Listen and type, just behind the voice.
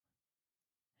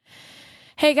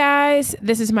Hey guys,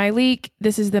 this is Myleik.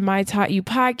 This is the My Taught You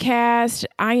podcast.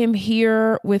 I am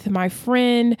here with my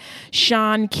friend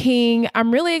Shaun King.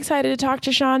 I'm really excited to talk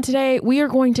to Shaun today. We are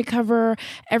going to cover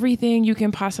everything you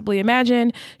can possibly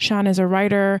imagine. Shaun is a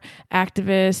writer,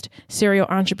 activist, serial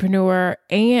entrepreneur,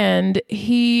 and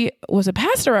he was a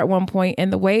pastor at one point.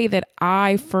 And the way that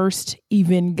I first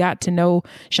even got to know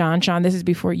Shaun, this is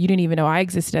before you didn't even know I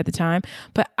existed at the time,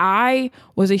 but I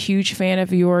was a huge fan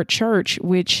of your church,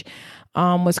 which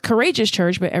was Courageous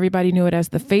Church, but everybody knew it as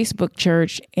the Facebook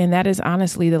Church. And that is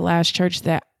honestly the last church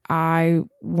that I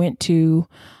went to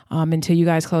until you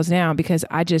guys closed down, because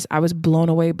I was blown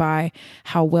away by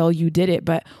how well you did it.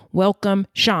 But welcome,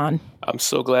 Shaun. I'm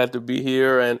so glad to be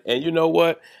here. And you know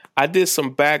what? I did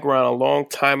some background a long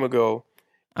time ago,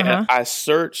 and I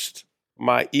searched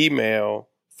my email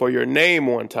for your name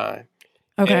one time.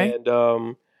 Okay.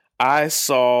 And I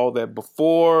saw that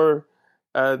before...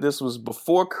 this was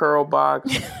before Curlbox,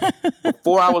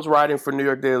 before I was writing for New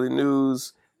York Daily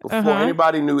News, before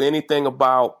anybody knew anything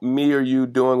about me or you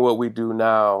doing what we do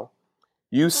now.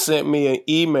 You sent me an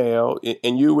email,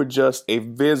 and you were just a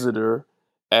visitor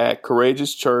at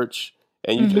Courageous Church,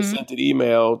 and you just sent an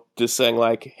email just saying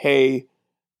like, "Hey,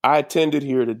 I attended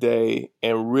here today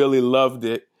and really loved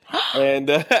it," and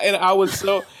I was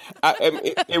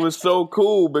it was so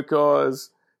cool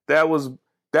because that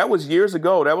was years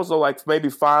ago. That was like maybe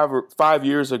 5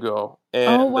 years ago.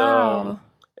 And, oh, wow.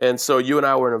 And so you and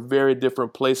I were in a very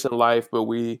different place in life, but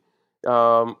we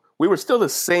were still the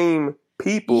same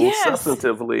people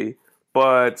substantively,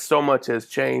 but so much has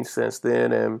changed since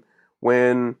then. And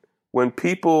when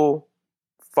people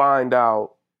find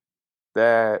out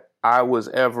that I was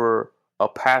ever a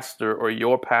pastor or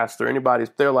your pastor,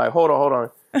 they're like, hold on.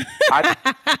 Are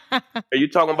you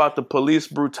talking about the police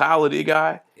brutality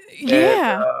guy?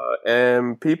 Yeah.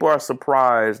 And people are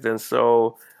surprised. And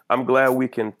so I'm glad we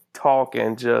can talk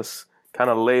and just kind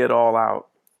of lay it all out.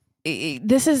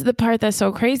 This is the part that's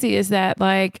so crazy, is that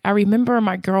like, I remember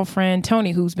my girlfriend,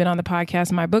 Tony, who's been on the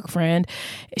podcast, my book friend,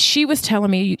 she was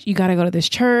telling me, you got to go to this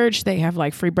church. They have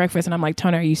like free breakfast. And I'm like,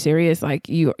 Tony, are you serious? Like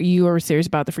you are serious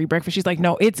about the free breakfast? She's like,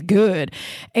 no, it's good.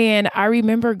 And I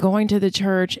remember going to the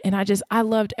church, and I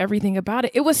loved everything about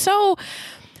it. It was so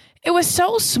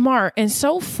smart and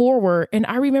so forward. And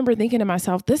I remember thinking to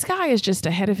myself, this guy is just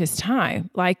ahead of his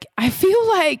time. Like, I feel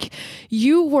like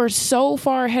you were so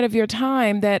far ahead of your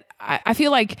time that I feel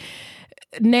like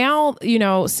now,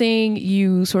 seeing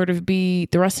you sort of be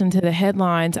thrust into the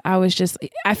headlines,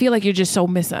 I feel like you're just so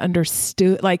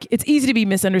misunderstood. Like, it's easy to be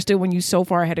misunderstood when you're so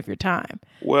far ahead of your time.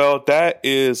 Well, that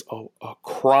is a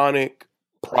chronic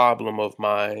problem of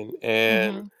mine.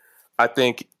 And I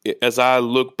think as I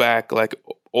look back, like,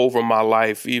 over my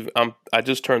life, I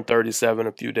just turned 37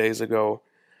 a few days ago.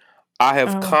 I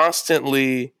have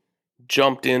constantly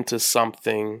jumped into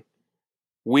something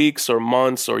weeks or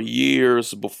months or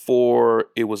years before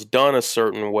it was done a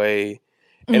certain way,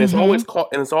 and it's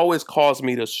always caused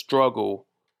me to struggle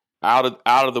out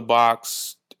of the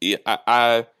box.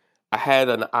 I had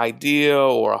an idea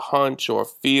or a hunch or a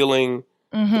feeling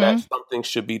that something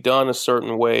should be done a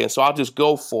certain way, and so I'll just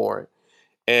go for it.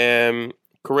 And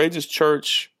Courageous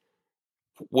Church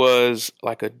was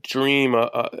like a dream,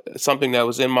 something that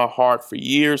was in my heart for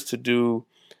years to do,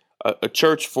 a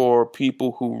church for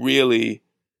people who really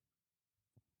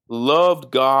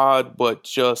loved God, but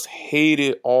just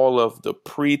hated all of the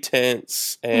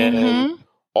pretense and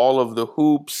all of the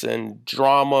hoops and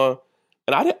drama.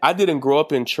 And I didn't grow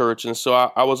up in church. And so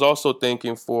I was also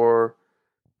thinking for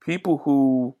people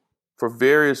who, for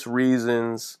various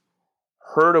reasons,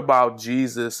 heard about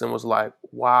Jesus and was like,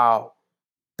 wow,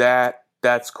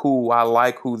 that's cool. I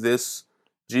like who this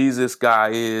Jesus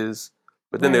guy is.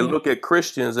 But then they look at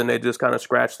Christians and they just kind of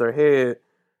scratch their head.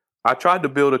 I tried to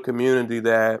build a community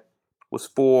that was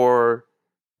for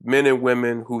men and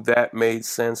women who that made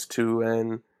sense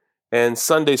to. And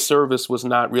Sunday service was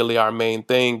not really our main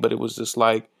thing, but it was just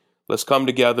like, let's come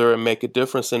together and make a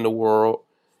difference in the world.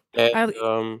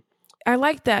 And I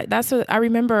like that. That's what I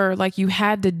remember. Like, you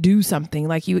had to do something.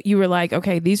 Like you were like,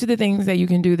 okay, these are the things that you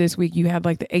can do this week. You had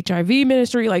like the HIV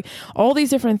ministry, like all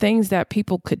these different things that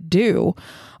people could do.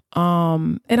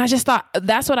 And I just thought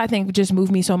that's what I think just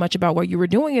moved me so much about what you were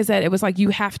doing, is that it was like,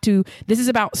 this is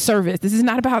about service. This is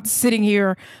not about sitting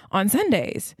here on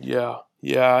Sundays. Yeah.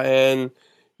 Yeah. And,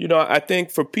 I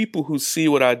think for people who see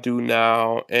what I do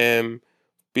now, and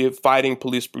be it fighting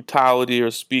police brutality or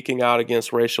speaking out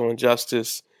against racial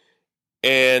injustice,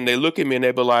 and they look at me and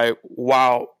they be like,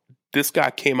 wow, this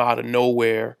guy came out of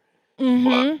nowhere.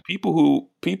 But people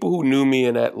who knew me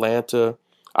in Atlanta,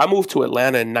 I moved to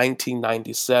Atlanta in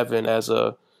 1997 as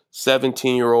a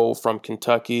 17-year-old from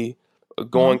Kentucky,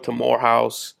 going to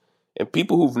Morehouse, and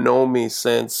people who've known me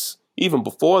since even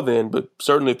before then, but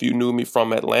certainly if you knew me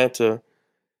from Atlanta,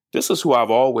 this is who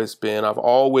I've always been. I've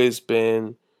always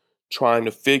been trying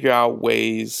to figure out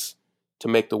ways to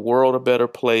make the world a better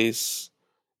place.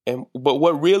 But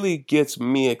what really gets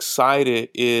me excited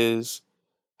is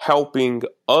helping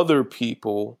other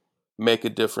people make a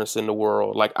difference in the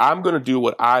world. Like, I'm going to do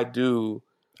what I do.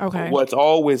 Okay. What's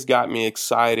always got me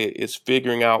excited is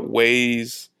figuring out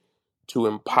ways to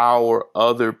empower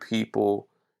other people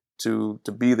to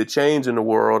be the change in the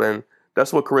world. And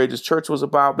that's what Courageous Church was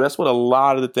about. But that's what a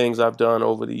lot of the things I've done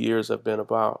over the years have been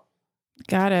about.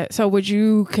 Got it. So would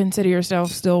you consider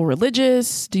yourself still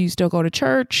religious? Do you still go to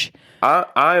church?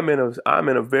 I'm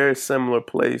in a very similar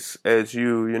place as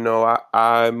you. You know,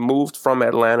 I moved from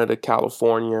Atlanta to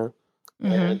California,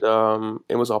 and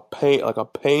it was a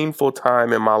painful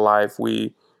time in my life.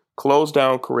 We closed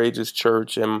down Courageous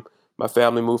Church, and my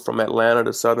family moved from Atlanta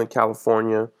to Southern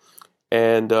California.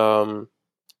 And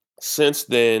since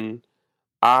then,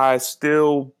 I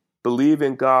still believe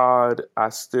in God. I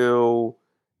still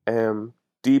am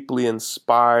deeply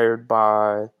inspired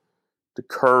by the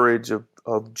courage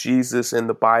of Jesus in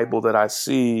the Bible that I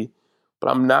see, but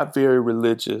I'm not very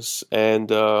religious.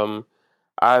 And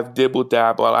I've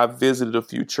dibble-dabbled. I've visited a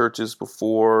few churches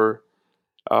before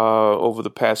over the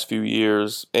past few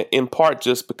years, in part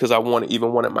just because I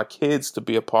wanted my kids to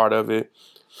be a part of it.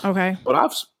 Okay.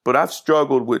 But I've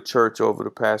struggled with church over the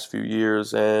past few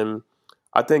years, and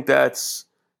I think that's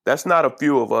not a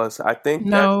few of us. I think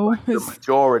that's like the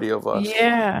majority of us.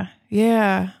 Yeah.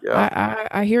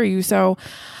 I hear you. So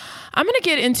I'm going to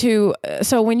get into,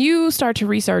 so when you start to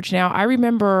research now, I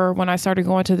remember when I started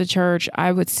going to the church,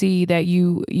 I would see that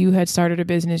you had started a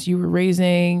business. You were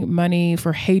raising money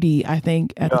for Haiti, I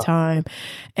think, at the time.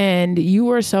 And you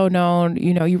were so known,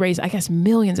 you know, you raised, I guess,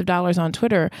 millions of dollars on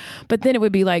Twitter, but then it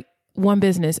would be like one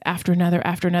business after another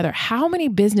after another. How many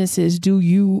businesses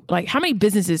how many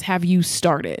businesses have you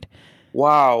started?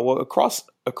 Wow. Well,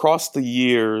 across the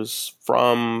years,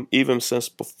 from even since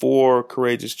before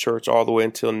Courageous Church all the way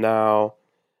until now,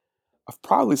 I've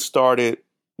probably started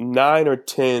 9 or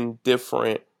 10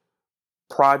 different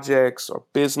projects or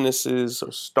businesses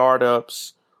or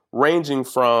startups, ranging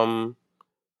from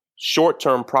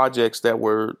short-term projects that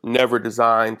were never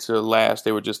designed to last.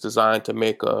 They were just designed to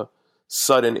make a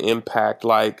sudden impact,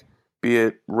 like be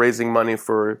it raising money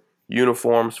for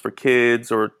uniforms for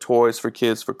kids or toys for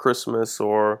kids for Christmas,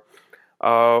 or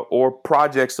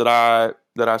projects that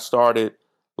I started,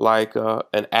 like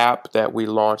an app that we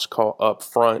launched called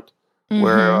Upfront,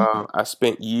 where I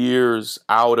spent years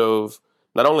not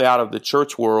only out of the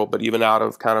church world, but even out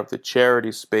of kind of the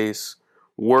charity space,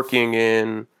 working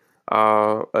in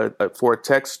for a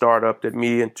tech startup that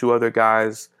me and 2 other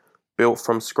guys built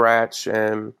from scratch.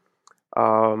 And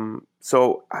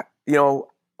so, you know,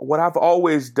 what I've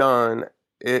always done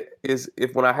is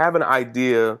if when I have an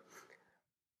idea,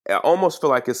 I almost feel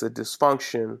like it's a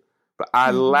dysfunction, but I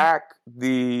lack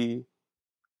no.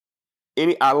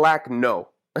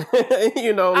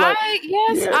 You know, like,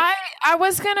 I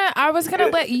was gonna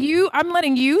I'm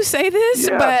letting you say this,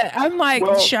 but I'm like,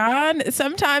 Sean,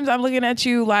 sometimes I'm looking at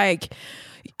you like,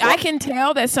 I can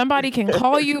tell that somebody can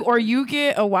call you or you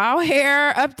get a wild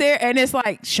hair up there and it's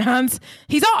like,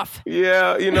 he's off.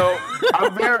 Yeah, you know,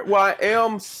 I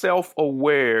am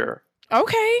self-aware.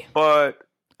 Okay. But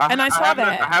I saw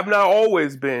that. I have not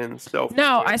always been self-aware.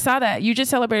 No, I saw that. You just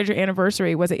celebrated your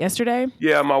anniversary. Was it yesterday?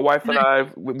 Yeah, my wife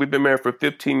and we've been married for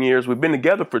 15 years. We've been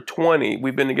together for 20.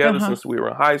 We've been together since we were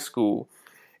in high school.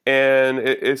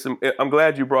 And I'm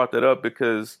glad you brought that up,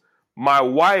 because my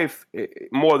wife,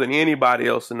 more than anybody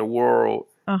else in the world,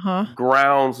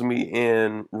 grounds me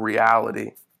in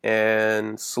reality.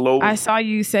 And slowly, I saw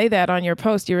you say that on your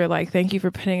post. You were like, "Thank you for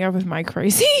putting up with my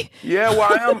crazy." Yeah,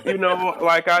 well, I am. You know,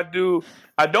 like I do.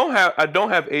 I don't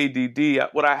have ADD.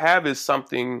 What I have is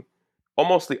something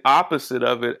almost the opposite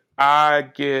of it. I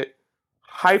get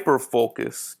hyper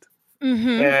focused,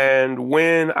 and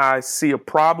when I see a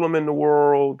problem in the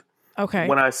world,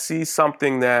 when I see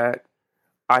something that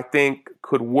I think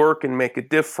could work and make a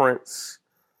difference,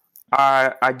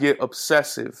 I get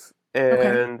obsessive,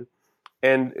 and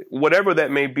whatever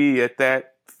that may be at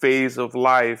that phase of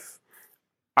life,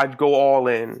 I'd go all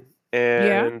in.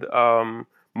 And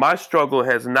my struggle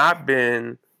has not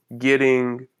been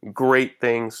getting great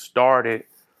things started.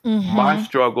 My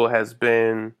struggle has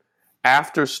been,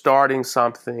 after starting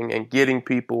something and getting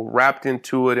people wrapped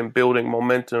into it and building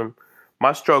momentum,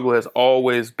 my struggle has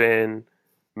always been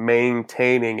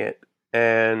maintaining it.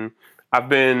 And I've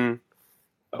been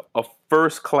a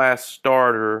first-class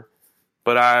starter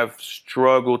but I've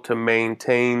struggled to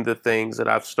maintain the things that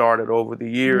I've started over the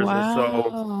years. And so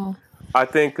Wow. I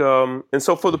think, and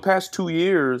so for the past 2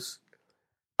 years,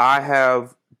 I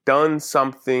have done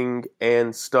something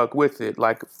and stuck with it.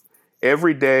 Like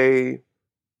every day,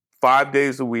 5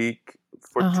 days a week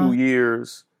for Uh-huh. 2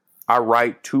 years, I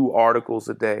write 2 articles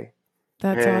a day.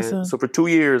 That's And awesome. so for 2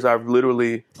 years, I've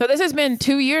literally, So this has been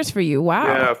 2 years for you. Wow.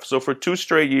 yeah, so for 2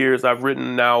 straight years, I've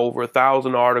written now over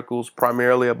 1,000 articles,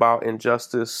 primarily about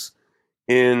injustice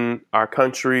in our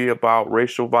country, about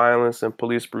racial violence and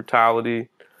police brutality.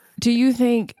 Do you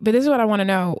think, but this is what I want to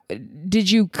know. Did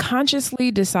you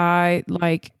consciously decide,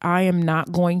 like, I am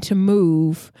not going to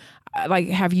move? Like,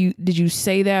 did you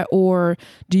say that? Or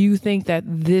do you think that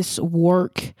this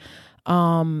work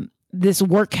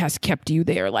has kept you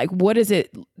there? Like, what is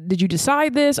it? Did you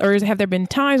decide this? Or have there been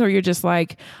times where you're just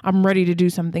like, I'm ready to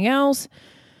do something else?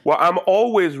 Well, I'm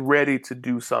always ready to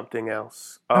do something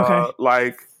else. Okay.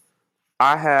 Like,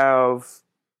 I have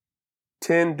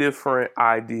 10 different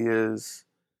ideas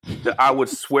that I would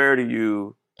swear to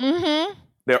you, Mm-hmm.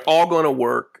 they're all going to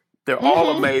work. They're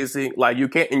all Mm-hmm. amazing. Like you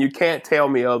can't tell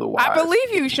me otherwise. I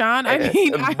believe you, Sean. I And-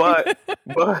 mean,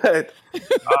 but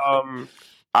um,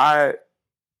 I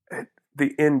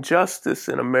the injustice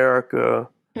in America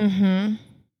mm-hmm.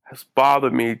 has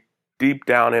bothered me deep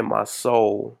down in my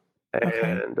soul.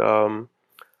 Okay. And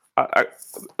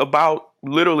about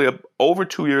literally over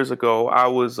 2 years ago, I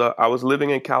was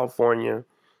living in California,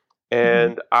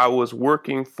 and I was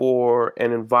working for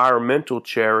an environmental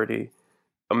charity,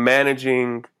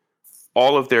 managing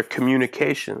all of their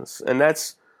communications. And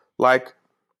that's like,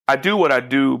 I do what I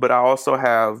do, but I also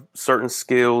have certain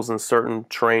skills and certain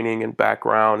training and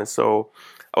background. And so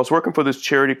I was working for this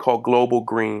charity called Global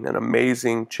Green, an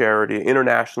amazing charity,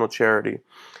 international charity.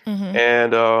 Mm-hmm.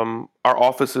 And our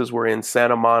offices were in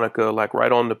Santa Monica, like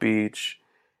right on the beach.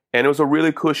 And it was a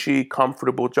really cushy,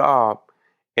 comfortable job.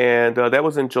 And that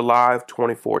was in July of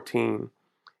 2014.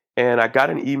 And I got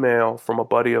an email from a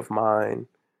buddy of mine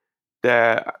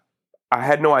that I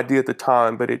had no idea at the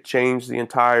time, but it changed the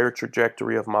entire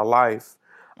trajectory of my life.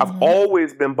 I've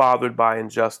always been bothered by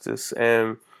injustice,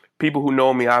 and people who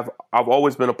know me, I've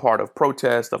always been a part of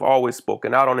protest. I've always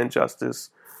spoken out on injustice,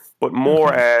 but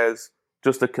more as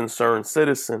just a concerned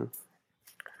citizen.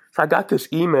 So I got this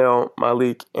email,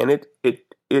 Malik, and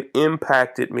it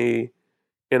impacted me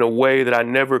in a way that I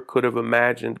never could have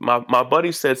imagined. My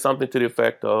buddy said something to the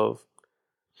effect of,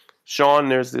 Sean,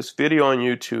 there's this video on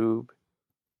YouTube,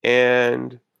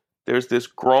 and there's this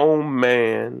grown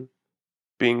man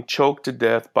being choked to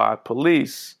death by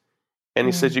police. And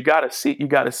he says, you gotta see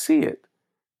it.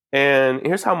 And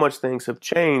here's how much things have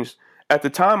changed. At the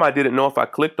time, I didn't know if I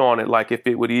clicked on it, like if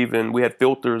it would even, we had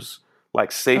filters,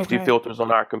 like safety filters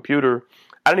on our computer.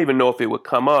 I didn't even know if it would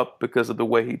come up because of the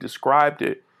way he described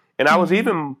it. And I was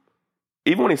even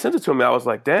when he sent it to me, I was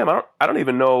like, damn, I don't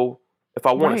even know if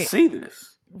I want to see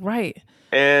this. Right.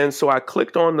 And so I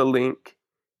clicked on the link,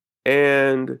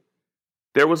 and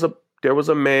there was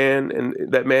a man, and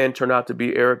that man turned out to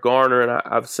be Eric Garner, and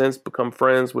I've since become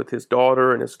friends with his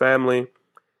daughter and his family.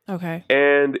 Okay.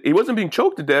 And he wasn't being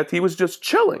choked to death. He was just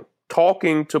chilling,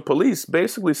 talking to police,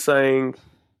 basically saying,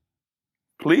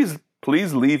 please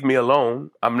leave me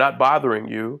alone. I'm not bothering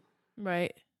you.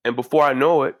 Right. And before I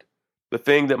know it, the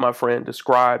thing that my friend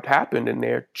described happened, and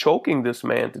they're choking this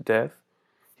man to death.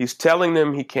 He's telling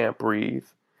them he can't breathe.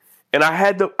 And I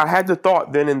had the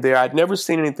thought then and there, I'd never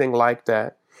seen anything like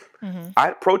that. I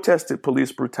had protested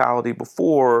police brutality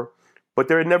before, but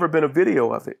there had never been a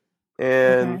video of it.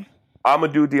 And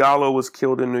Amadou Diallo was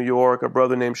killed in New York. A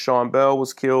brother named Sean Bell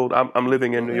was killed. I'm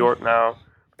living in New York now.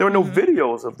 There were no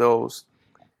videos of those.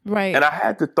 Right. And I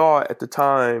had the thought at the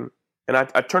time, and I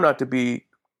turned out to be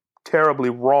terribly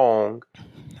wrong.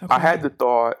 I had the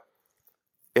thought,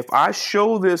 if I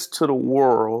show this to the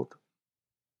world,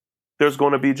 there's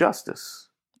going to be justice.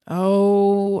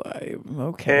 Oh,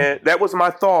 okay. And that was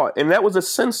my thought. And that was a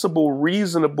sensible,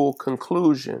 reasonable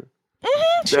conclusion.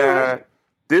 That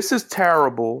this is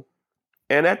terrible.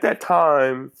 And at that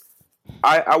time,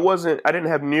 I didn't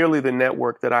have nearly the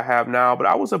network that I have now, but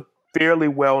I was a fairly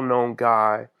well-known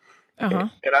guy. And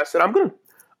I said, I'm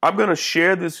gonna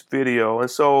share this video. And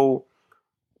so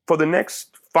for the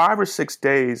next 5 or 6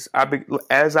 days,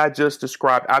 as I just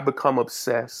described, I become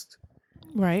obsessed.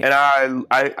 Right. And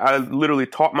I literally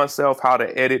taught myself how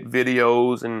to edit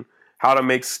videos and how to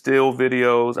make still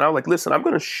videos. And I was like, listen, I'm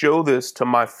going to show this to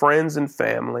my friends and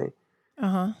family.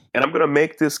 And I'm going to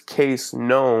make this case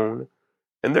known.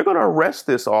 And they're going to arrest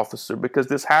this officer because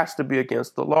this has to be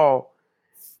against the law.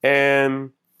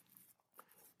 And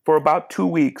for about 2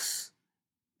 weeks,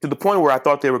 to the point where I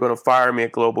thought they were going to fire me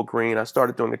at Global Green. I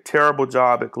started doing a terrible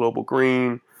job at Global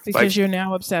Green. Because you're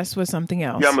now obsessed with something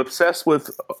else. Yeah, I'm obsessed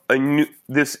with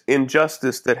this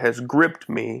injustice that has gripped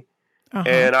me.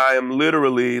 And I am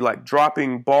literally like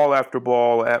dropping ball after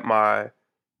ball at my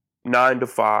 9 to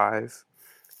 5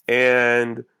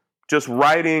 and just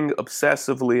writing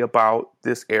obsessively about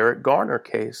this Eric Garner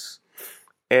case.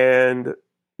 And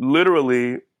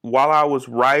literally, while I was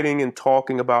writing and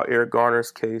talking about Eric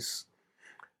Garner's case,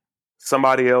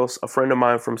 somebody else, a friend of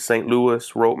mine from St.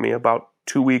 Louis, wrote me about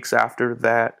 2 weeks after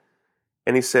that.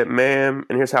 And he said, ma'am,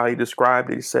 and here's how he described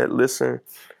it. He said, listen,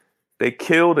 they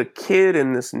killed a kid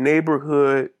in this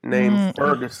neighborhood named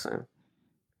Ferguson.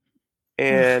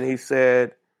 And he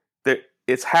said that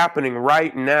it's happening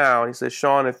right now. He said,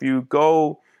 Sean, if you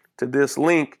go to this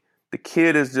link, the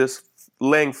kid is just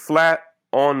laying flat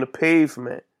on the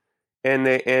pavement. And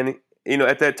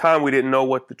at that time, we didn't know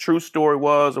what the true story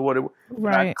was or what it was.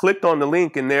 Right. I clicked on the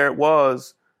link, and there it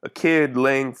was, a kid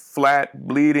laying flat,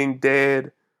 bleeding,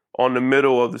 dead on the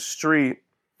middle of the street.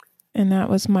 And that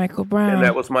was Michael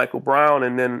Brown.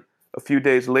 And then a few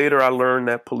days later, I learned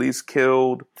that police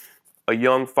killed a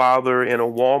young father in a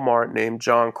Walmart named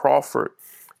John Crawford.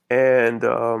 And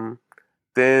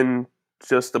then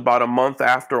just about a month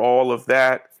after all of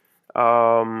that,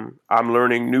 I'm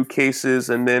learning new cases.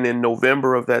 And then in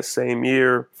November of that same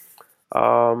year,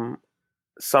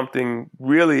 something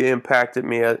really impacted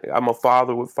me. I'm a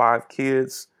father with 5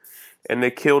 kids, and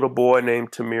they killed a boy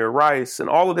named Tamir Rice. And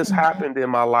all of this happened in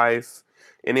my life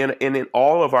and in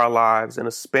all of our lives in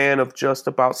a span of just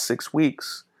about 6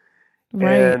 weeks.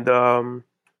 Right. And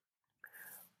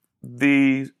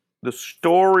the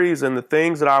stories and the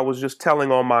things that I was just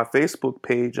telling on my Facebook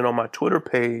page and on my Twitter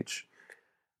page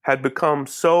had become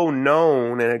so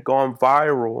known and had gone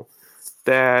viral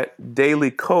that Daily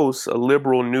Kos, a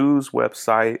liberal news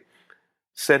website,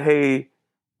 said, hey,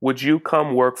 would you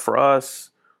come work for us?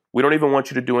 We don't even want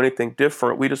you to do anything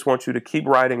different. We just want you to keep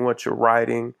writing what you're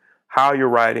writing, how you're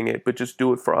writing it, but just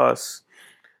do it for us.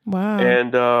 Wow.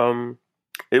 And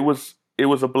it was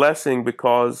a blessing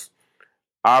because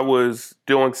I was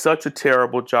doing such a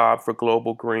terrible job for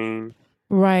Global Green.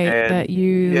 Right. And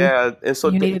you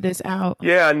needed this out.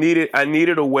 Yeah, I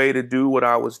needed a way to do what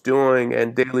I was doing,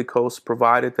 and Daily Kos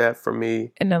provided that for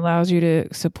me. And allows you to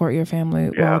support your family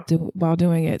while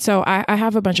doing it. So I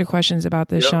have a bunch of questions about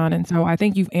this, Sean, and so I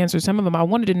think you've answered some of them. I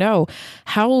wanted to know,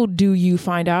 how do you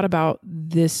find out about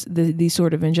these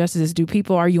sort of injustices?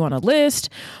 Are you on a list?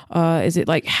 Is it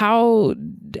like how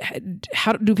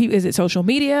do people? Is it social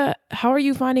media? How are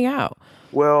you finding out?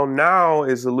 Well, now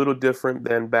is a little different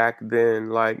than back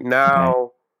then. Like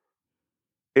now,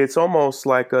 it's almost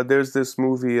like there's this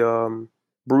movie,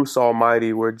 Bruce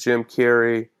Almighty, where Jim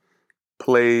Carrey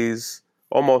plays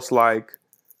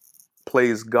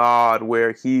God,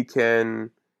 where he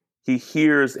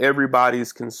hears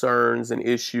everybody's concerns and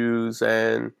issues,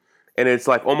 and it's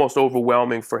like almost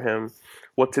overwhelming for him.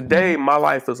 Well, today my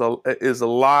life is a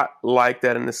lot like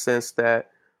that in the sense that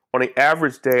on an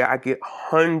average day, I get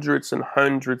hundreds and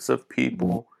hundreds of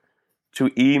people to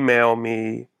email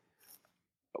me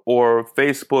or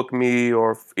Facebook me,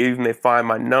 or even they find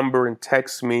my number and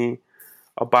text me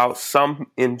about some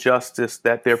injustice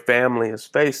that their family is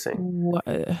facing.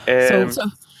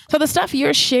 So the stuff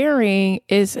you're sharing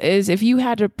is if you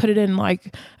had to put it in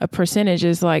like a percentage,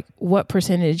 is like what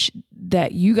percentage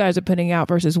that you guys are putting out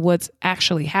versus what's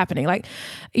actually happening? Like,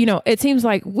 it seems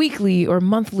like weekly or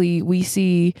monthly we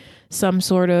see some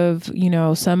sort of,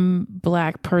 some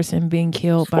Black person being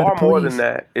killed by the police. Far more than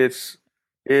that. It's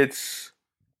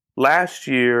last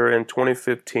year in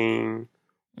 2015,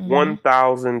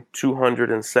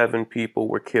 1,207 people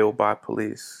were killed by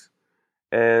police.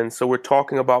 And so we're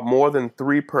talking about more than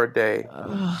 3 per day.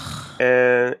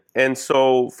 And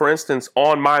so, for instance,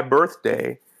 on my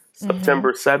birthday,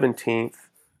 September 17th,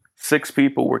 6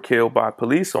 people were killed by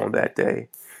police on that day.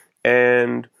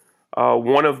 And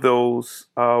one of those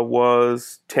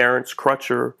was Terrence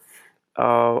Crutcher,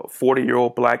 a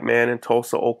 40-year-old Black man in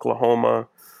Tulsa, Oklahoma,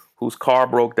 whose car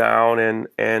broke down.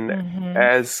 And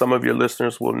as some of your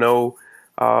listeners will know,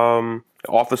 the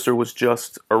officer was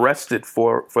just arrested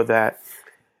for that.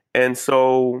 And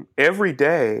so every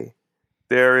day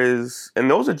and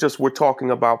those are just, we're talking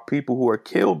about people who are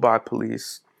killed by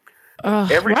police.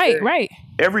 Every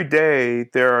day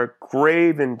there are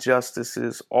grave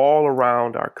injustices all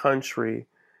around our country,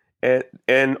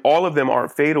 and all of them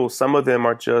aren't fatal. Some of them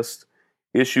are just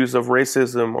issues of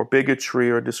racism or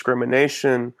bigotry or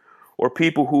discrimination, or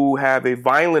people who have a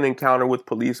violent encounter with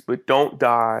police but don't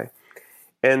die.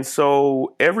 And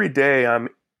so every day I'm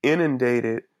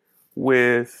inundated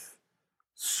with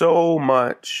so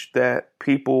much that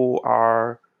people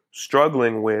are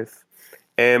struggling with.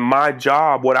 And my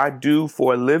job, what I do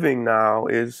for a living now,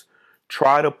 is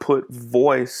try to put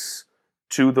voice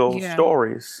to those Yeah.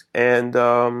 stories. And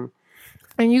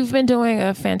you've been doing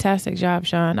a fantastic job,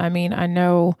 Sean. I mean, I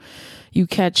know you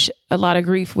catch a lot of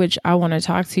grief, which I want to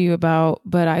talk to you about,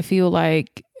 but I feel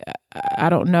like I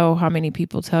don't know how many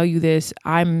people tell you this.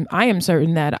 I am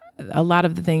certain that a lot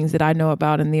of the things that I know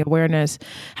about and the awareness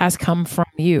has come from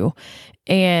you.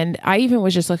 And I even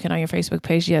was just looking on your Facebook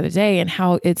page the other day and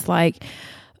how it's like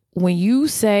when you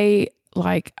say,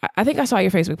 like, I think I saw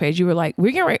your Facebook page. You were like,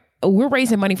 we're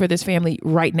raising money for this family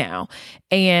right now.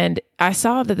 And I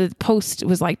saw that the post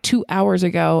was like 2 hours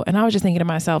ago. And I was just thinking to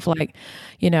myself, like,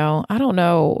 I don't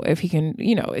know if he can,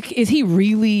 is he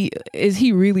really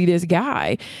this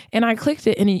guy? And I clicked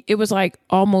it and it was like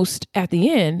almost at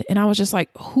the end. And I was just like,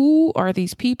 who are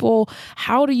these people?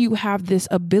 How do you have this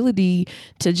ability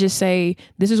to just say,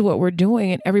 this is what we're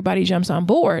doing and everybody jumps on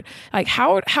board? Like,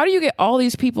 how do you get all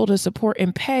these people to support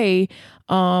and pay,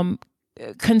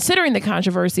 considering the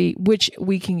controversy, which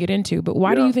we can get into, but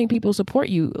why do you think people support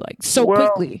you like so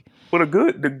quickly? Well,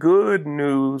 the good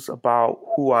news about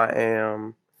who I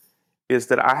am is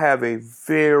that I have a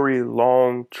very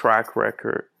long track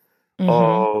record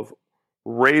of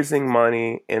raising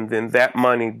money and then that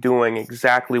money doing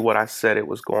exactly what I said it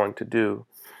was going to do.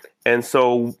 And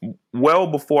so well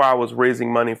before I was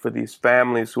raising money for these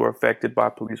families who are affected by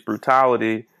police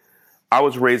brutality, I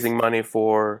was raising money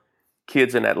for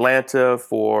kids in Atlanta,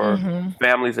 for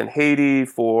families in Haiti,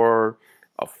 for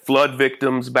flood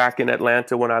victims back in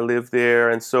Atlanta when I lived there.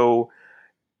 And so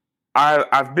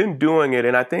I've been doing it.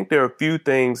 And I think there are a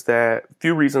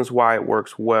few reasons why it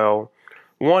works well.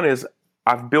 One is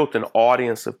I've built an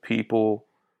audience of people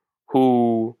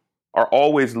who are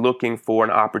always looking for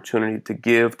an opportunity to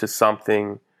give to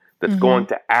something that's going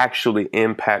to actually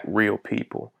impact real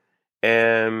people.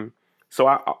 And so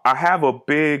I have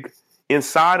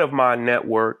inside of my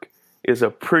network is a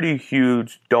pretty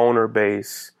huge donor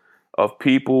base of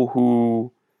people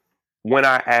who, when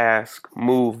I ask,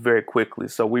 move very quickly.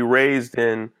 So we raised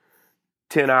in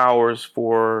 10 hours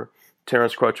for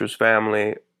Terrence Crutcher's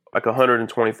family, like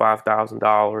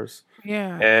 $125,000.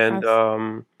 Yeah.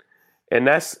 And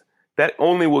that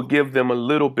only will give them a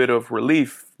little bit of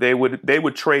relief. They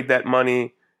would trade that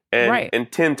money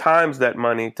and 10 times that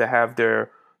money to have their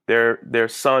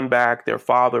son back, their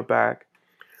father back.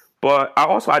 But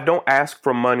I don't ask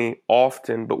for money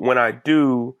often, but when I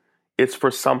do, it's for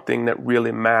something that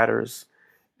really matters.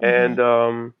 And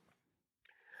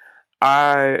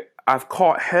I've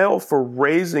caught hell for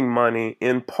raising money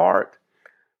in part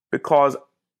because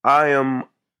I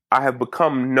have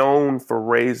become known for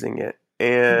raising it.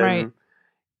 And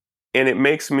it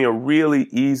makes me a really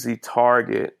easy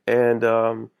target. And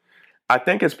I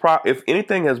think if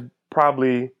anything has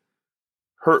probably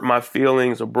hurt my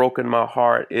feelings or broken my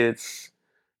heart, it's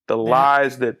the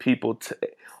lies that people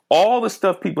all the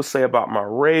stuff people say about my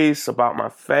race, about my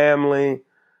family.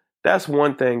 That's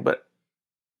one thing, but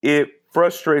it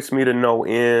frustrates me to no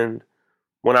end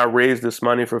when I raise this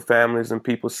money for families and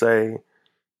people say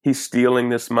he's stealing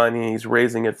this money, he's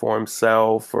raising it for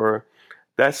himself, or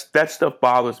that stuff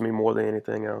bothers me more than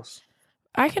anything else.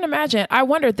 I can imagine. I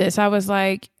wondered this. I was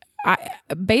like,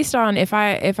 based on if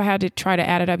I had to try to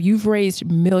add it up, you've raised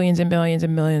millions and millions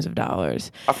and millions of dollars.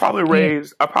 I probably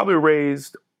raised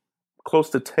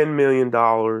close to $10 million.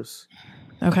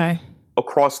 Okay.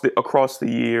 Across the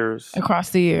years.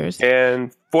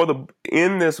 And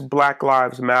in this Black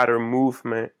Lives Matter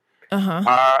movement,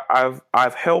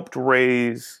 I've helped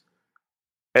raise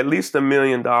at least $1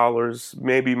 million,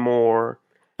 maybe more.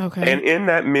 Okay. And in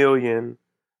that million,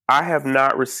 I have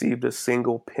not received a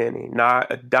single penny,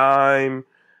 not a dime.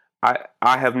 I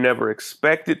have never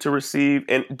expected to receive.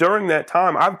 And during that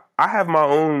time, I have my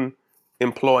own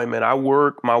employment. I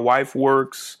work. My wife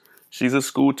works. She's a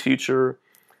school teacher.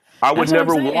 I would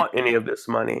never want any of this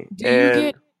money.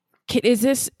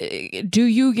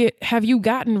 Have you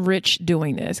gotten rich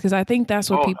doing this? Because I think that's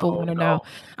what people want to know.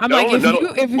 I'm if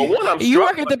you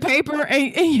work at the paper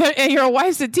and your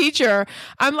wife's a teacher,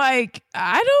 I'm like,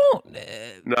 I don't.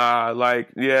 Not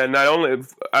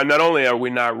only are we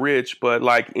not rich, but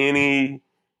like we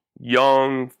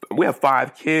have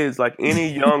 5 kids, like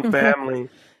any young family.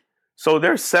 So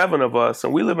there's 7 of us,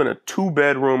 and we live in a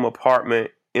 2-bedroom apartment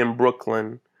in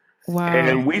Brooklyn. Wow.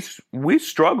 And we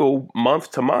struggle month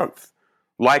to month,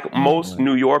 like most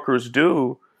New Yorkers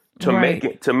do, to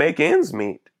make ends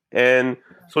meet. And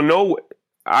so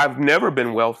I've never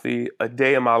been wealthy a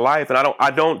day in my life, and I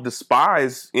don't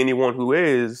despise anyone who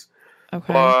is.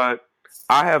 Okay. But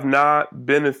I have not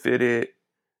benefited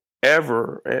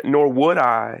ever, nor would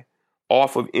I,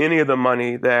 off of any of the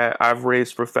money that I've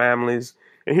raised for families.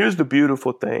 And here's the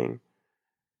beautiful thing.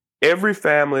 Every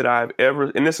family that I've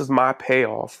ever, and this is my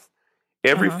payoff,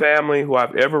 every family who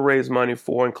I've ever raised money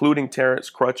for, including Terrence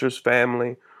Crutcher's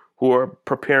family, who are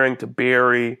preparing to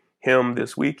bury him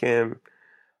this weekend,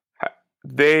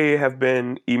 they have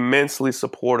been immensely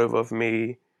supportive of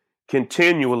me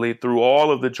continually through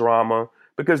all of the drama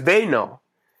because they know.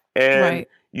 And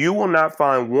you will not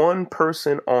find one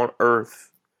person on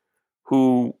earth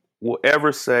who will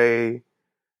ever say,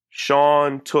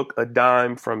 Sean took a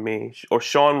dime from me, or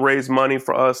Sean raised money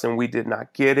for us and we did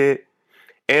not get it.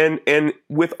 And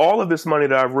with all of this money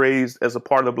that I've raised as a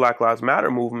part of the Black Lives Matter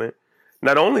movement,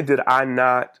 not only did I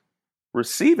not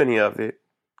receive any of it,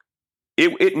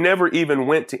 it never even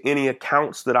went to any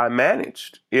accounts that I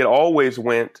managed. It always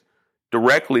went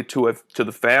directly to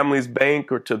the family's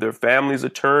bank or to their family's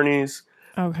attorneys.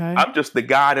 Okay. I'm just the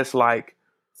guy that's like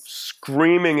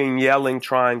screaming and yelling,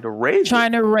 trying to raise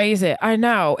it. I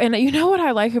know. And you know what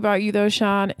I like about you though,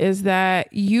 Sean, is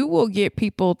that you will get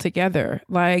people together.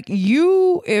 Like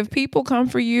if people come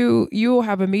for you, you will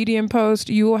have a Medium post,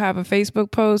 you will have a Facebook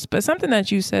post. But something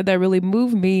that you said that really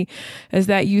moved me is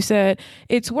that you said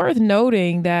it's worth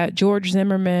noting that George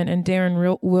Zimmerman and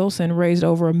Darren Wilson raised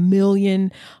over $1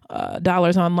 million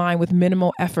online with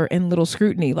minimal effort and little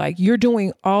scrutiny. Like you're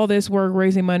doing all this work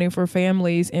raising money for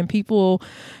families, and people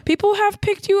have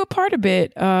picked you apart a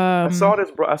bit. I saw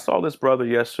this brother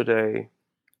yesterday.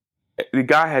 The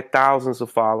guy had thousands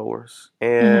of followers,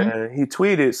 and he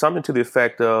tweeted something to the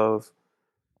effect of,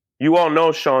 "You all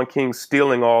know Shaun King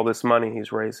stealing all this money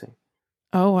he's raising."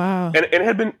 Oh wow! And it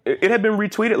had been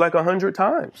retweeted like 100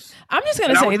 times. I'm just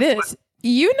gonna say this.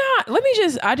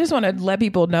 I just want to let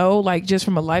people know, like, just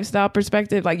from a lifestyle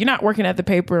perspective, like, you're not working at the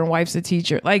paper and wife's a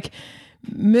teacher. Like,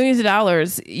 millions of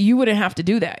dollars, you wouldn't have to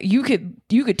do that. You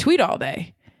could tweet all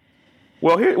day.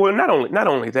 Well, not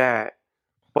only that,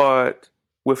 but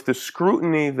with the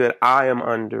scrutiny that I am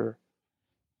under,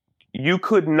 you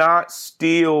could not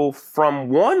steal from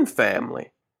one family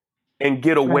and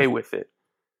get away with it.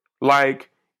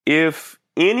 Like, if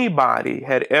anybody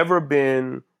had ever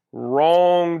been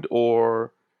wronged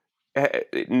or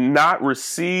not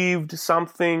received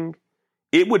something,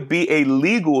 it would be a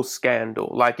legal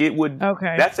scandal. Like it would,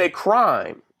 that's a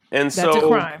crime. And that's a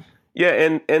crime.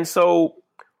 Yeah. And so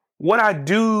what I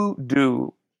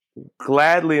do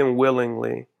gladly and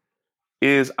willingly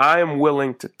is I am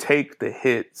willing to take the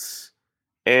hits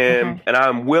and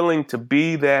I'm willing to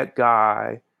be that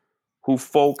guy who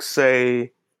folks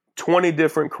say 20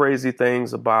 different crazy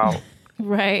things about.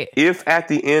 Right. If at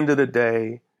the end of the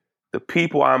day, the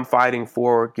people I'm fighting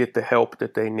for get the help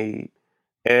that they need.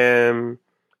 And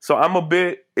so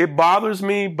it bothers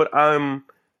me, but I'm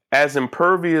as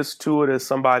impervious to it as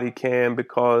somebody can,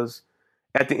 because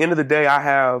at the end of the day, I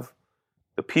have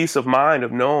the peace of mind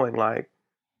of knowing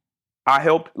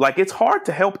it's hard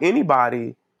to help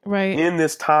anybody in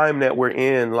this time that we're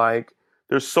in. Like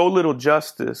there's so little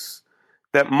justice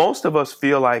that most of us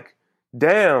feel like,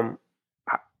 damn,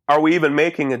 are we even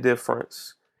making a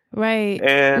difference? Right.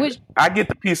 And I get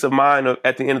the peace of mind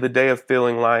at the end of the day of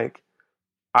feeling like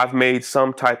I've made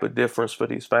some type of difference for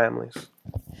these families.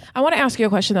 I want to ask you a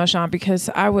question though, Sean, because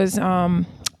I was,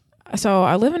 so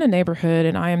I live in a neighborhood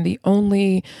and I am the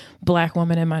only Black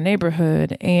woman in my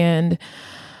neighborhood. And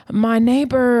my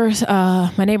neighbor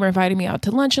invited me out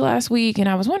to lunch last week, and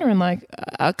I was wondering, I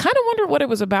kind of wondered what it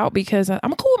was about, because I'm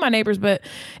cool with my neighbors, but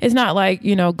it's not like,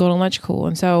 go to lunch cool.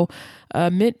 And so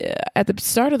at the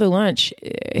start of the lunch,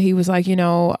 he was like,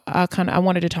 I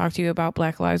wanted to talk to you about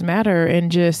Black Lives Matter,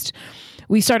 and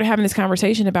we started having this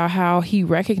conversation about how he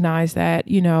recognized that,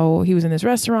 he was in this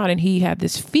restaurant and he had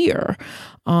this fear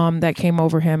that came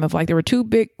over him of there were two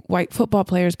big white football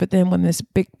players, but then when this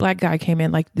big Black guy came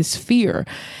in, this fear.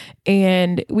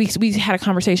 And we had a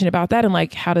conversation about that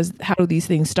and how do these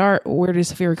things start? Where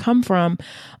does fear come from?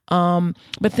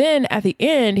 But then at the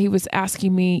end, he was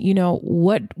asking me,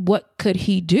 what could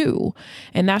he do?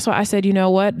 And that's why I said,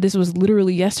 this was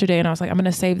literally yesterday. And I was like, I'm going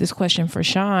to save this question for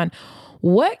Sean.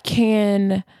 What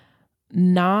can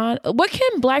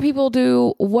Black people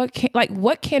do? What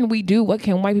can we do? What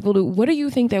can white people do? What do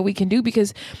you think that we can do?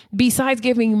 Because besides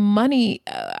giving money,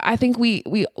 I think we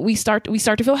start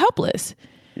to feel helpless.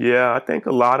 Yeah, I think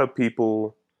a lot of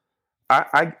people,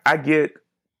 I get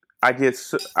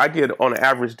on an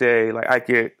average day, I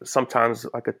get sometimes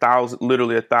 1,000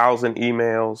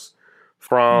 emails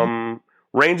from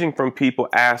ranging from people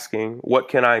asking, what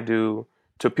can I do,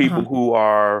 to people who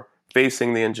are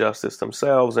facing the injustice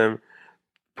themselves. And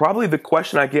probably the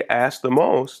question I get asked the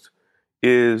most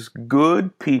is,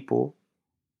 good people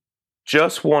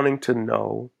just wanting to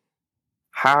know,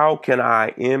 how can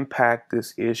I impact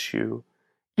this issue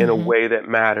in a way that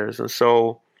matters? And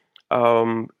so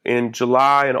in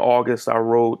July and August, I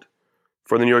wrote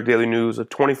for the New York Daily News a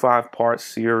 25-part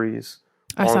series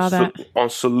on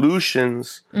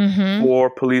solutions for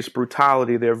police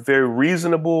brutality. They're very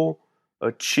reasonable,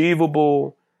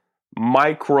 achievable,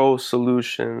 micro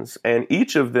solutions, and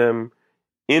each of them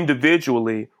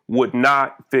individually would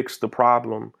not fix the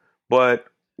problem. But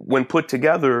when put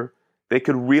together, they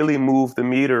could really move the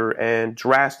meter and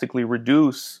drastically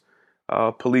reduce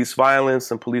police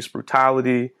violence and police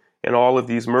brutality and all of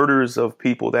these murders of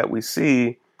people that we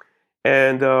see.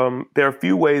 And there are a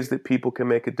few ways that people can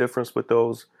make a difference with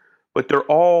those, but they're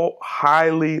all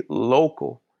highly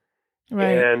local.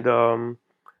 Right. And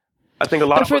I think a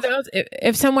lot but for those,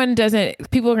 if someone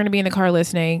doesn't, people are going to be in the car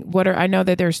listening. I know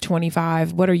that there's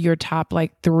 25. What are your top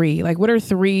like 3? Like, what are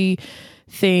 3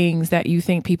 things that you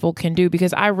think people can do?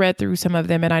 Because I read through some of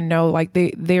them and I know like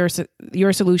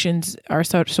your solutions are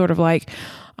sort of like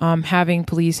having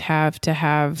police have to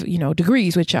have,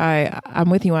 degrees, which I'm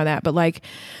with you on that. But like,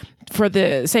 for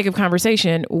the sake of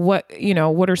conversation, what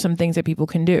are some things that people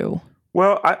can do?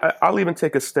 Well, I'll even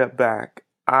take a step back.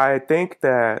 I think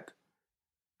that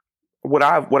what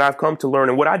I've come to learn,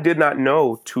 and what I did not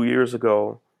know 2 years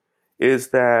ago, is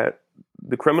that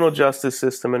the criminal justice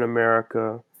system in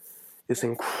America is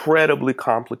incredibly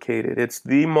complicated. It's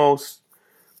the most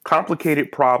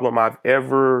complicated problem I've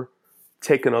ever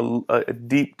taken a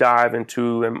deep dive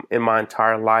into in my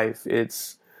entire life.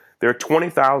 There are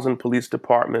 20,000 police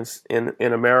departments in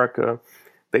America.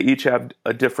 They each have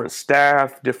a different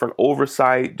staff, different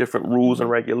oversight, different rules and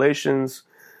regulations.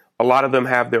 A lot of them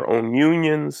have their own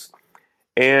unions.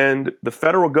 And the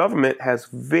federal government has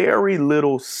very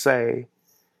little say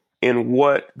in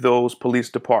what those police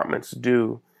departments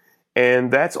do.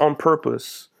 And that's on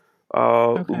purpose.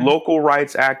 Local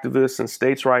rights activists and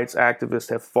states' rights activists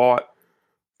have fought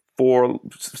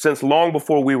since long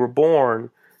before we were born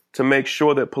to make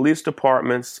sure that police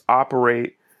departments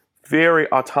operate very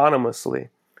autonomously.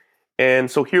 And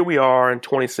so here we are in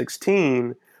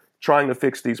 2016 trying to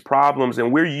fix these problems.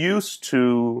 And we're used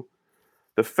to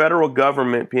the federal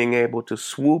government being able to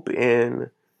swoop in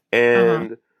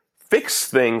and fix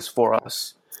things for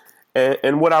us.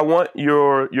 And what I want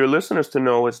your listeners to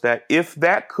know is that if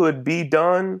that could be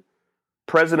done,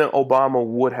 President Obama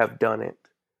would have done it.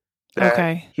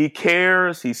 He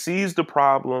cares, he sees the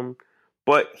problem,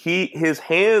 but his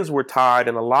hands were tied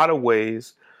in a lot of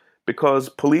ways because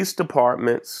police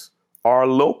departments are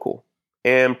local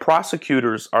and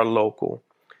prosecutors are local.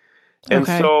 And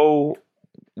so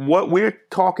what we're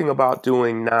talking about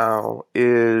doing now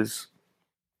is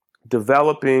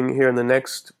developing here in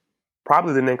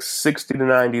probably the next 60 to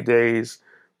 90 days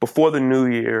before the new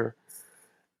year,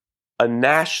 a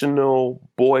national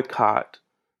boycott,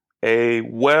 a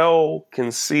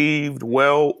well-conceived,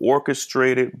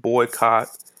 well-orchestrated boycott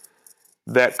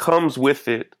that comes with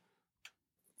it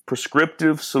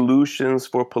prescriptive solutions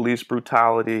for police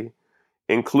brutality,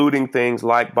 including things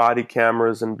like body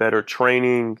cameras and better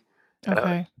training,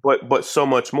 but so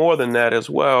much more than that as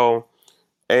well,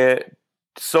 and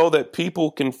so that people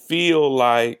can feel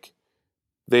like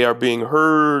they are being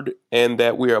heard and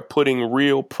that we are putting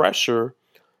real pressure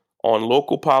on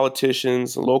local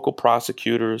politicians, local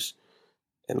prosecutors,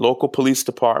 and local police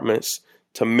departments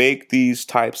to make these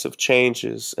types of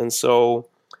changes. And so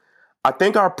I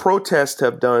think our protests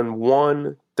have done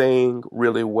one thing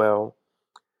really well.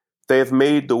 They have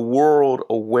made the world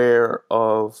aware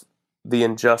of the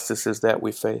injustices that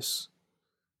we face.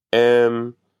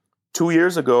 And 2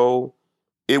 years ago,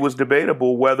 it was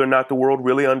debatable whether or not the world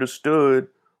really understood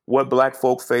what Black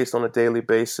folk face on a daily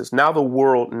basis. Now the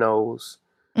world knows.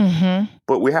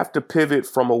 But we have to pivot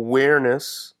from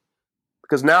awareness,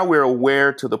 because now we're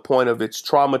aware to the point of it's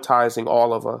traumatizing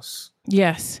all of us.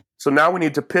 Yes. So now we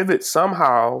need to pivot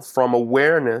somehow from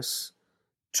awareness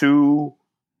to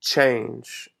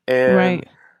change. And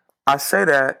I say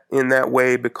that in that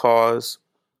way because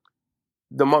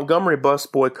the Montgomery bus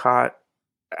boycott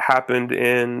happened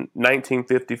in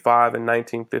 1955 and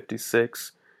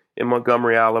 1956 in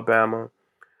Montgomery, Alabama.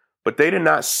 But they did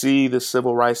not see the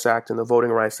Civil Rights Act and the Voting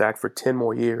Rights Act for 10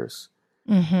 more years.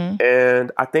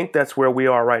 And I think that's where we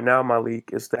are right now,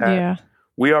 Malik, is that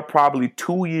we are probably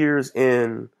 2 years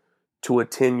in to a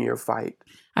 10-year fight.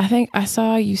 I think I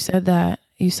saw you said that.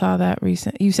 You saw that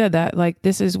you said that like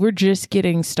we're just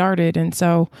getting started. And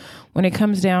so when it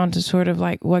comes down to sort of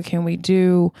like what can we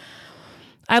do,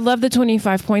 I love the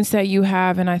 25 points that you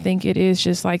have. And I think it is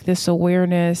just like this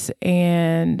awareness.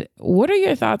 And what are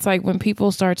your thoughts like when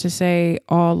people start to say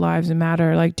all lives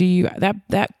matter? Like, do you,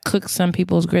 that cooks some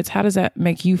people's grits. How does that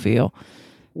make you feel?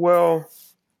 Well,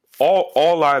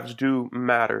 all lives do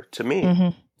matter to me.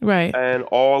 Mm-hmm. Right. And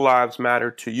all lives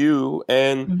matter to you.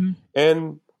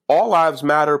 And all lives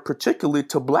matter particularly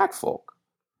to Black folk.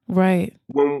 Right.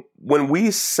 When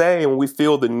we say and we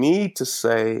feel the need to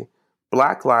say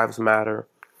Black lives matter,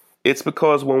 it's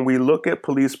because when we look at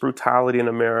police brutality in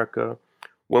America,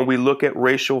 when we look at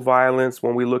racial violence,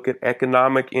 when we look at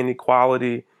economic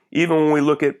inequality, even when we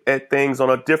look at things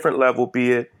on a different level,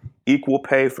 be it equal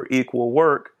pay for equal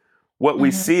work, what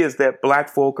we see is that Black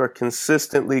folk are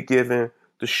consistently given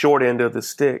the short end of the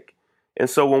stick. And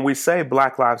so when we say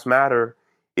Black lives matter,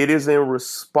 it is in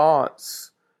response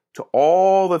to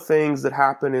all the things that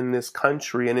happen in this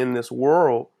country and in this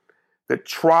world that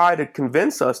try to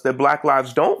convince us that Black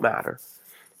lives don't matter.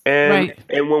 And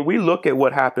when we look at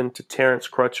what happened to Terrence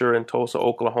Crutcher in Tulsa,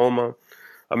 Oklahoma,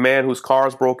 a man whose car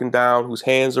is broken down, whose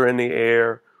hands are in the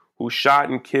air, who's shot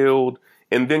and killed,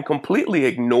 and then completely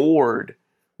ignored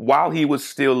while he was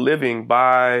still living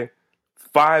by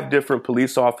 5 different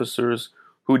police officers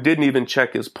who didn't even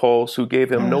check his pulse, who gave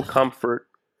him no comfort.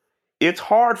 It's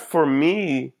hard for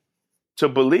me to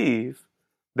believe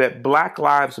that Black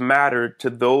lives mattered to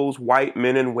those white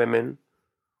men and women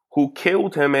who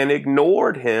killed him and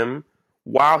ignored him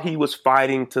while he was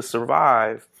fighting to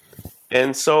survive.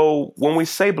 And so when we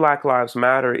say Black lives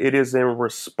matter, it is in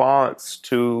response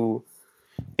to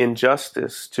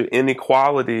injustice, to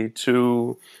inequality,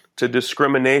 to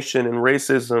discrimination and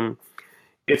racism.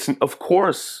 It's, of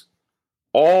course,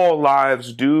 all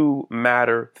lives do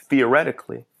matter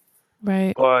theoretically.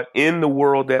 Right. But in the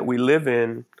world that we live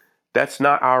in, that's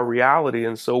not our reality.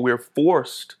 And so we're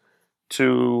forced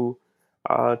to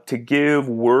give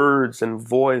words and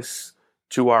voice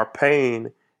to our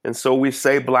pain. And so we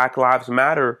say Black lives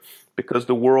matter because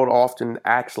the world often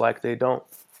acts like they don't.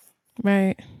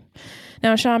 Right.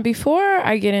 Now, Sean, before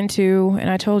I get into, and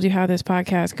I told you how this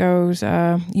podcast goes,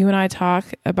 you and I talk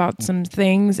about some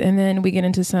things and then we get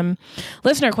into some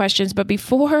listener questions. But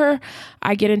before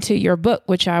I get into your book,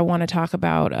 which I want to talk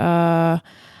about,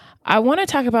 I want to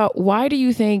talk about why do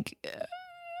you think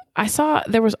I saw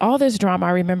there was all this drama I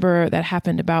remember that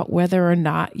happened about whether or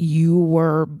not you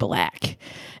were Black.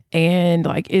 And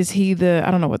like, is he I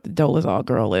don't know what the Dolezal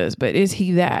girl is, but is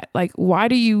he that? Like, why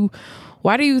do you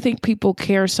think people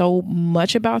care so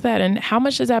much about that? And how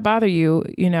much does that bother you?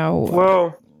 You know,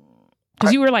 well,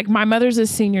 because you were like, my mother's a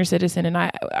senior citizen, and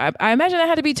I imagine that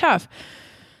had to be tough.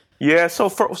 Yeah. So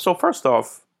first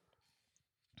off,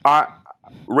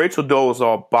 Rachel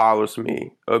Dolezal bothers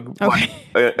me. Okay.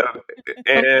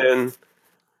 And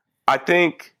I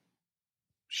think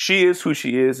she is who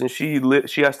she is, and she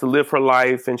has to live her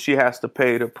life, and she has to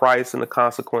pay the price and the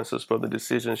consequences for the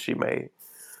decisions she made.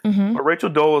 Mm-hmm. But Rachel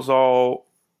Dolezal,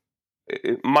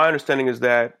 my understanding is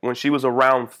that when she was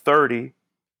around 30,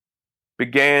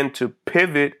 began to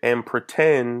pivot and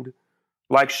pretend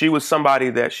like she was somebody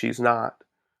that she's not.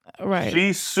 Right.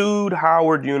 She sued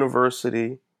Howard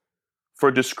University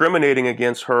for discriminating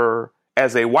against her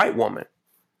as a white woman.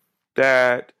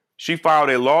 That she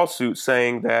filed a lawsuit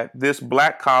saying that this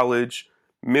Black college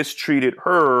mistreated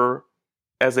her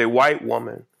as a white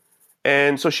woman.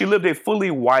 And so she lived a fully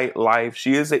white life.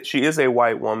 She is a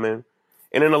white woman.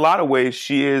 And in a lot of ways,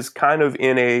 she is kind of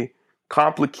in a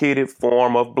complicated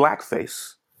form of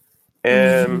blackface.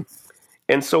 And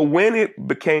so when it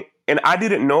became, and I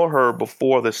didn't know her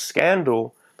before the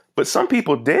scandal, but some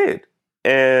people did.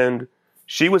 And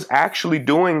she was actually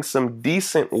doing some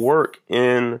decent work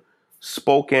in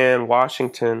Spokane,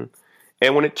 Washington.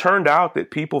 And when it turned out that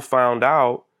people found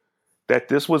out that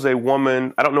this was a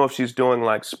woman, I don't know if she's doing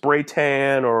like spray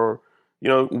tan or,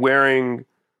 wearing,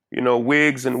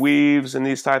 wigs and weaves and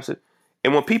these types of,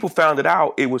 and when people found it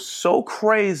out, it was so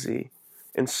crazy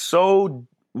and so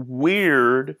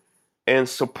weird and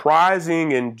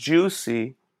surprising and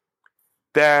juicy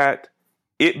that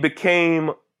it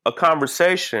became a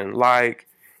conversation like,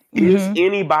 is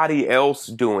anybody else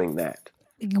doing that?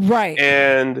 Right.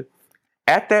 And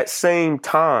at that same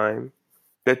time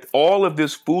that all of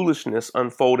this foolishness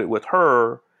unfolded with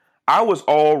her, I was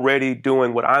already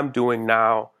doing what I'm doing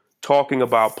now, talking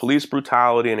about police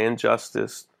brutality and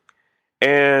injustice.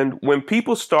 And when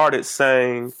people started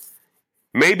saying,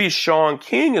 maybe Shaun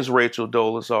King is Rachel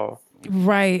Dolezal.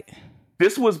 Right.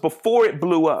 This was before it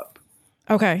blew up.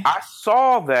 Okay. I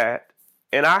saw that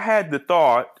and I had the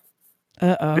thought,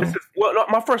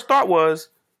 my first thought was,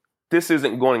 this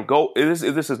isn't going to go, this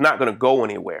is not going to go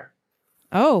anywhere.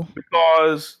 Oh.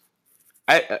 Because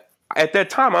at that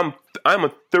time, I'm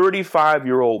a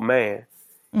 35-year-old man.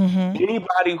 Mm-hmm.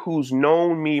 Anybody who's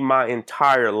known me my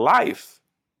entire life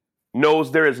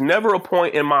knows there is never a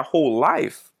point in my whole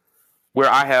life where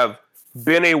I have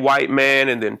been a white man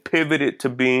and then pivoted to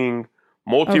being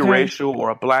multiracial or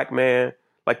a black man.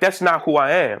 Like, that's not who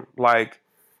I am. Like,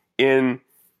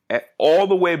 all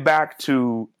the way back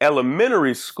to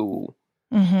elementary school,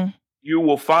 Mm-hmm. you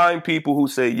will find people who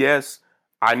say, yes,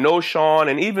 I know Sean.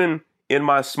 And even in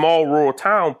my small rural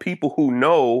town, people who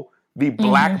know the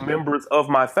black members of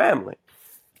my family.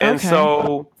 And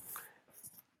so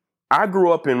I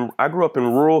grew up in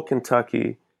rural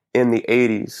Kentucky in the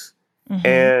 80s. Mm-hmm.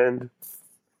 And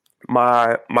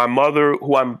my mother,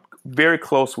 who I'm very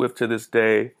close with to this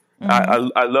day,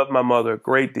 I love my mother a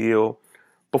great deal.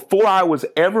 Before I was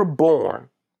ever born,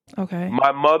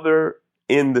 my mother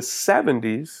in the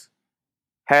 70s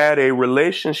had a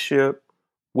relationship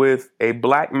with a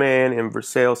black man in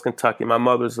Versailles, Kentucky. My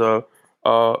mother's at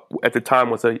the time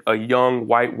was a young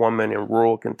white woman in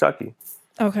rural Kentucky.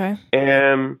 Okay.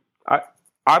 And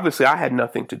obviously I had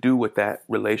nothing to do with that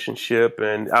relationship,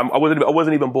 and I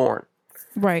wasn't even born.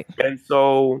 Right. And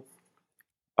so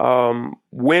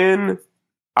when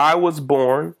I was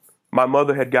born, my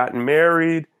mother had gotten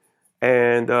married,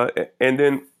 and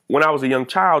then when I was a young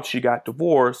child, she got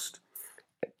divorced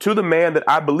to the man that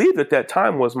I believed at that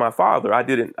time was my father. I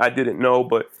didn't know,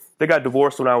 but they got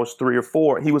divorced when I was 3 or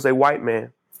 4. He was a white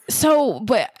man. So,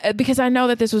 but because I know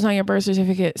that this was on your birth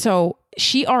certificate, so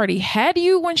she already had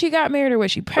you when she got married, or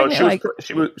was she pregnant?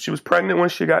 No, she was pregnant when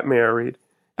she got married.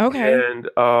 Okay.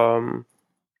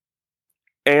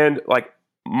 And like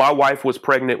my wife was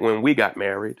pregnant when we got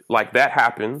married. Like that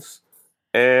happens.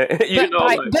 And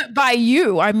but by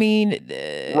you, I mean,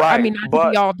 right? I mean,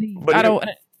 not y'all. I don't.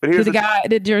 Did the guy,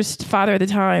 did your father at the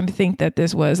time think that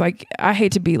this was like? I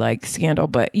hate to be like scandal,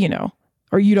 but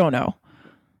or you don't know.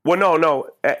 Well, no.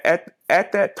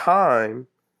 At that time,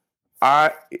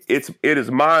 it is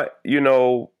my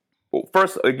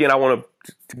first again. I want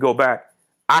to go back.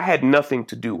 I had nothing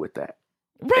to do with that,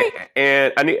 right?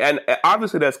 And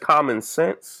obviously that's common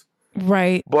sense,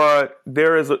 right? But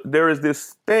there is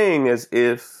this thing as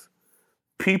if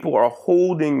people are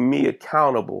holding me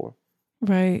accountable,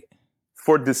 right,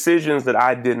 for decisions that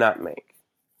I did not make.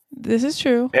 This is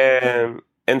true, and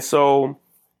so.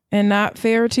 And not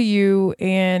fair to you.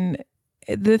 And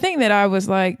the thing that I was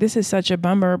like, this is such a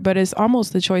bummer, but it's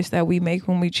almost the choice that we make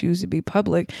when we choose to be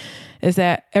public, is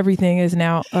that everything is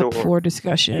now up for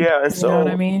discussion. Yeah, and you know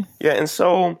what I mean? Yeah, and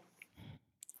so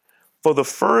for the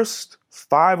first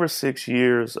 5 or 6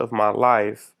 years of my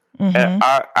life, and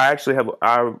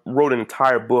I wrote an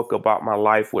entire book about my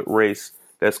life with race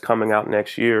that's coming out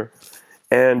next year.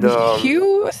 And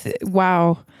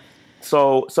wow.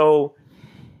 So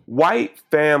white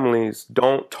families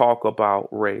don't talk about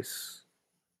race,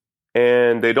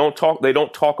 and they don't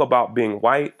talk about being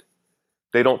white.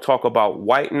 They don't talk about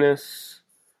whiteness.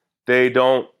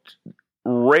 Race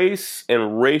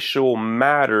and racial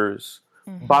matters,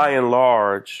 by and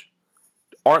large,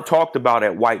 aren't talked about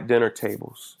at white dinner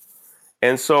tables.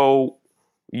 And so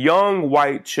young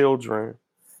white children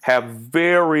have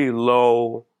very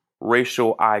low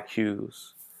racial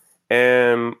IQs.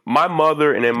 And my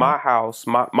mother, and in my house,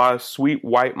 my sweet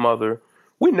white mother,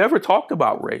 we never talked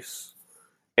about race.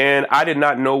 And I did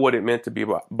not know what it meant to be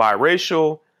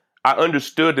biracial. I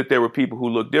understood that there were people who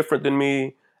looked different than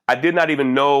me. I did not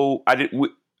even know, I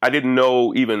didn't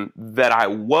know even that I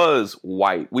was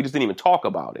white. We just didn't even talk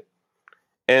about it.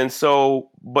 And so,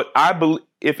 but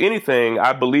if anything,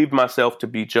 I believed myself to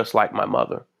be just like my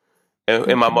mother,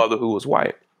 and my mother who was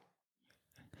white.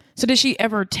 So did she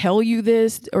ever tell you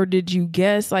this, or did you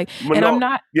guess? Like, and no. I'm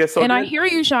not. Yeah, so and I hear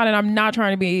you, Sean, and I'm not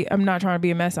trying to be a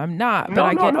mess. I'm not.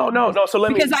 But No. So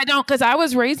because I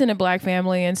was raised in a black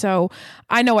family, and so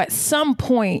I know at some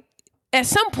point,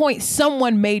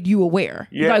 someone made you aware.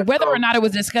 Yeah, like whether or not it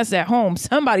was discussed at home,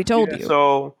 somebody told you.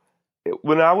 So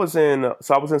when I was in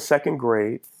second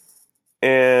grade,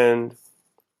 and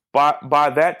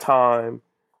by that time,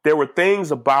 there were things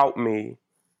about me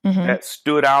that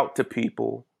stood out to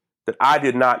people that I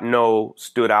did not know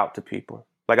stood out to people.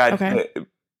 Like I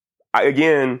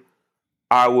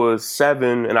was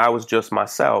 7 and I was just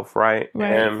myself, right?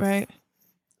 Right.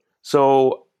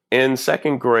 So in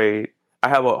second grade, I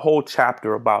have a whole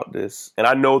chapter about this, and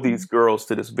I know these girls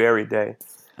to this very day.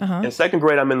 In second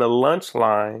grade, I'm in the lunch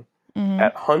line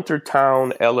at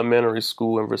Huntertown Elementary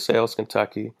School in Versailles,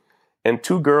 Kentucky, and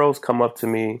 2 girls come up to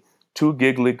me, 2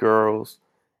 giggly girls,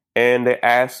 and they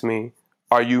ask me,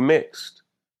 "Are you mixed?"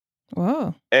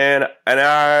 Whoa. So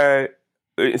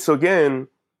again,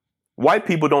 white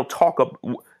people don't talk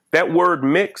that word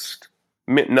mixed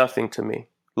meant nothing to me.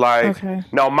 Like,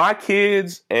 now my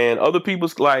kids and other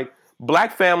people's, like,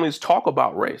 black families talk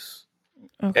about race.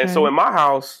 And so in my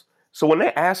house, so when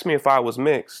they asked me if I was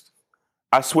mixed,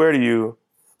 I swear to you,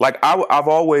 like, I've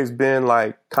always been,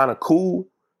 like, kind of cool.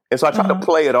 And so I tried to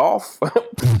play it off.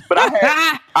 But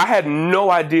I had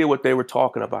no idea what they were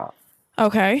talking about.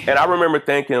 Okay. And I remember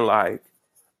thinking, like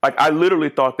I literally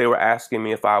thought they were asking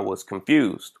me if I was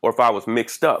confused or if I was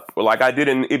mixed up, or like I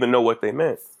didn't even know what they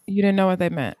meant. You didn't know what they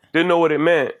meant. Didn't know what it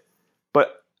meant.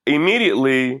 But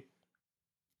immediately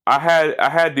I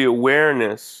had the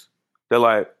awareness that,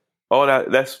 like, oh,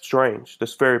 that's strange.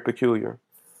 That's very peculiar.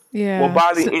 Yeah. Well,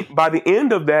 by the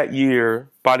end of that year,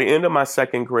 by the end of my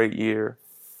second grade year,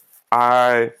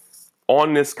 I,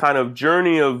 on this kind of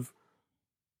journey of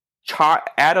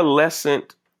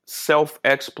adolescent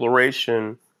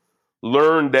self-exploration,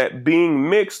 learned that being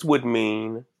mixed would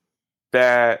mean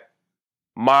that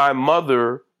my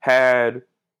mother had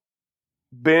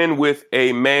been with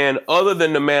a man other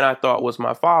than the man I thought was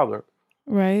my father.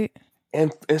 Right.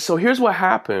 And so here's what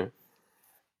happened.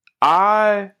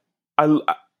 I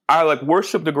like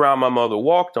worshiped the ground my mother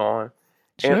walked on.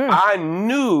 Sure. And I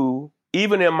knew,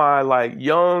 even in my, like,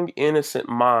 young, innocent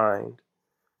mind,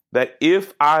 that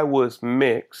if I was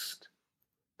mixed,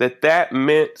 that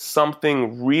meant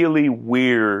something really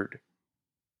weird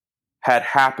had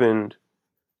happened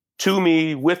to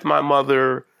me with my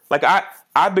mother. Like,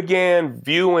 I began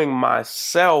viewing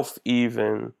myself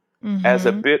even as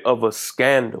a bit of a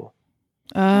scandal.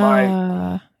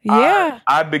 Yeah.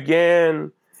 I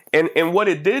began, and what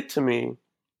it did to me,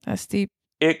 That's deep.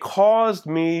 It caused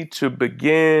me to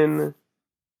begin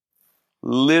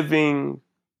living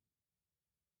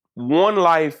one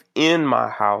life in my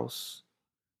house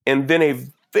and then a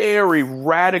very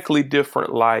radically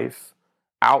different life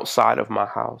outside of my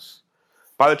house.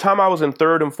 By the time I was in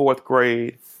third and fourth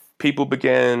grade, people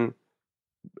began,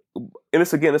 and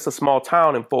it's a small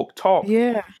town and folk talk.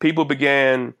 Yeah. People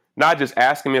began not just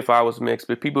asking me if I was mixed,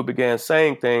 but people began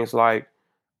saying things like,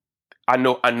 I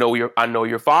know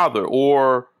your father,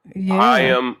 or I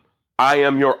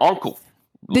am your uncle.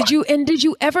 Did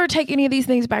you ever take any of these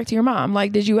things back to your mom?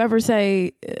 Like, did you ever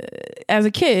say, as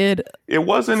a kid? It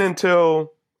wasn't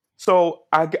until, so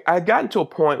I got into a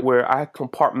point where I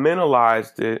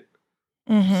compartmentalized it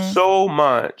so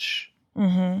much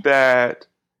that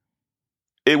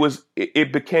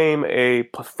it became a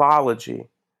pathology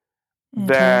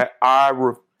that I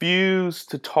refused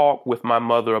to talk with my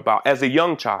mother about as a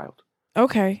young child.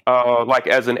 Okay. Like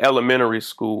as an elementary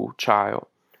school child.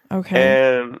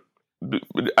 Okay. And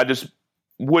I just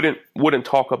wouldn't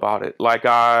talk about it. Like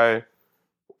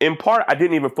in part, I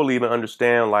didn't even fully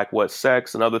understand like what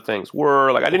sex and other things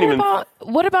were. Like I didn't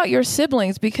What about your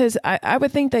siblings? Because I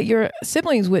would think that your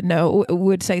siblings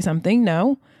would say something.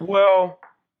 No. Well,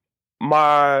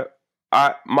 my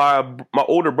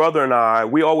older brother and I,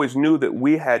 we always knew that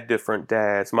we had different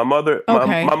dads. My mother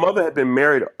had been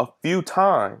married a few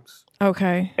times.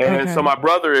 Okay. And so my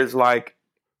brother is like,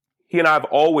 he and I have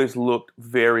always looked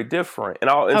very different.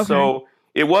 So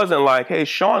it wasn't like, hey,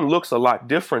 Sean looks a lot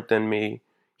different than me.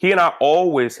 He and I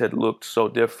always had looked so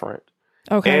different.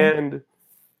 Okay. And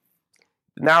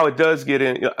now it does get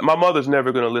in. My mother's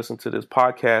never going to listen to this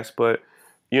podcast, but,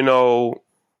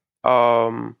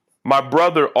 my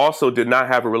brother also did not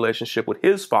have a relationship with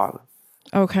his father.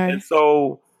 Okay. And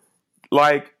so,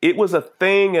 like, it was a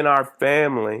thing in our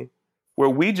family where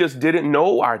we just didn't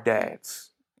know our dads.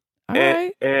 All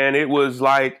right. And it was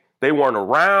like they weren't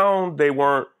around.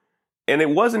 And it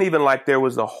wasn't even like there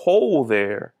was a hole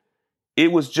there.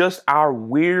 It was just our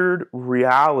weird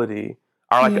reality,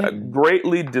 a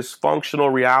greatly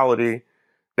dysfunctional reality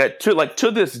that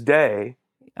to this day,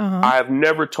 I have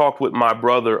never talked with my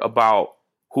brother about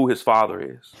who his father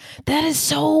is. That is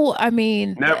so,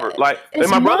 never. Like, and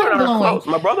my brother and I are close.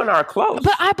 My brother and I are close.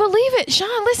 But I believe it.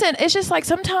 Sean, listen, it's just like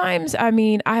sometimes, I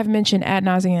have mentioned ad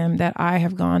nauseum that I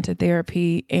have gone to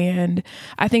therapy, and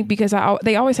I think because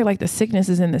they always say like the sickness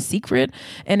is in the secret,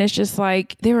 and it's just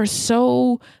like there are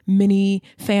so many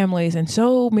families and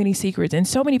so many secrets and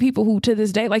so many people who to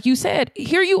this day, like you said,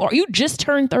 here you are, you just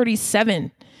turned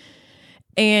 37.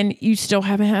 And you still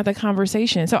haven't had the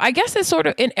conversation. So I guess it's sort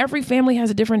of, and every family has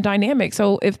a different dynamic.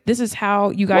 So if this is how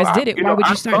you guys did it, why would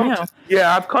you start now?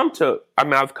 I've come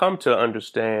to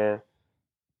understand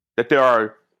that there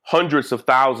are hundreds of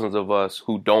thousands of us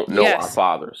who don't know our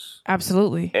fathers.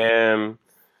 Absolutely. And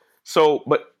so,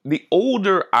 but the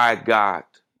older I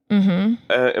got,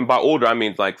 and by older, I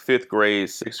mean like 5th grade,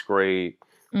 6th grade,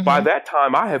 by that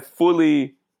time I have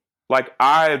fully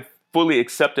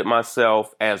accepted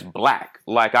myself as Black.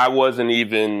 Like I wasn't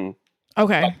even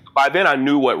Okay. By then I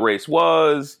knew what race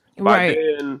was. By Right.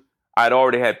 then I'd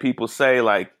already had people say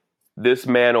like, this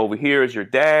man over here is your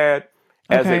dad.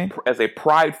 As a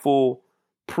prideful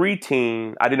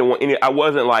preteen, I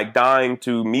wasn't like dying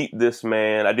to meet this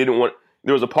man.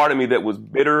 There was a part of me that was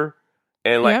bitter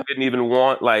and like didn't even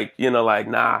want like, like,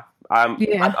 nah, I'm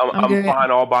good. fine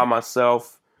all by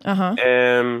myself. Uh-huh.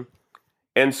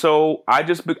 And so I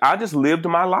just lived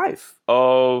my life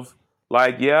of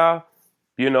like, before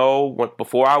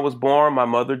I was born, my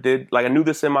mother did, like, I knew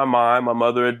this in my mind. My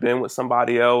mother had been with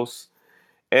somebody else.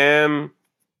 And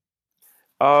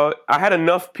I had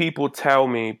enough people tell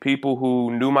me, people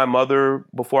who knew my mother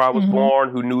before I was born,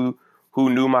 who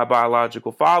knew my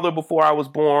biological father before I was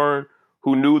born,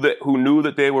 who knew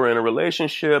that they were in a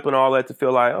relationship and all that, to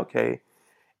feel like, okay.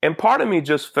 And part of me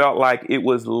just felt like it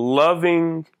was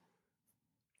loving,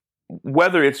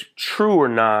 whether it's true or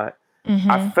not.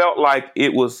 I felt like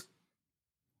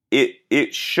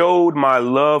it showed my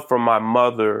love for my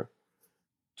mother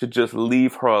to just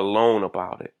leave her alone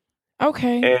about it.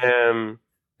 Okay. And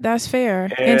that's fair.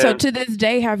 And so to this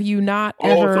day, have you not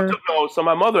ever? So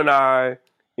my mother and I,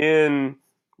 in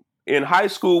high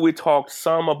school, we talked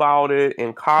some about it.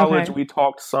 In college, we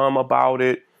talked some about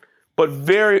it, but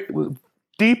very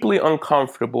deeply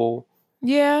uncomfortable.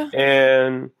 Yeah.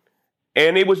 And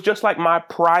it was just like my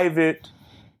private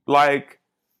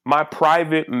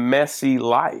messy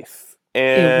life.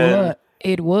 And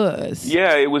it was.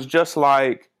 Yeah, it was just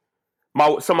like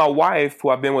my wife, who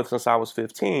I've been with since I was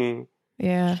 15.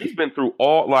 Yeah. She's been through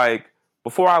all, like,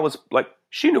 before I was, like,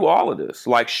 she knew all of this.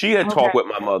 Like, she had talked with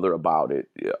my mother about it.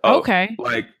 Okay.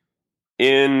 Like,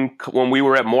 when we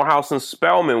were at Morehouse and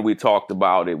Spelman, we talked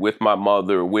about it with my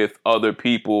mother, with other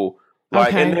people.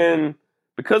 Like, and then,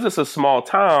 because it's a small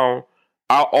town,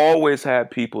 I always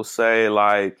had people say,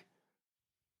 like,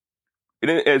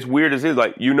 as weird as it is,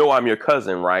 like, I'm your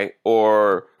cousin, right?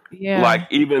 Or, like,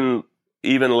 even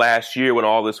last year when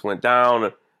all this went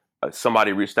down,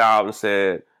 somebody reached out and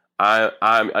said,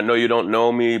 I know you don't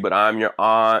know me, but I'm your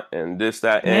aunt and this,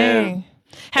 that, and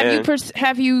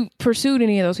have you pursued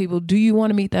any of those people? Do you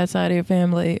want to meet that side of your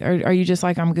family? Or are you just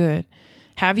like, I'm good?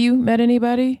 Have you met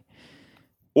anybody?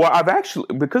 Well, I've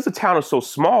actually, because the town is so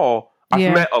small,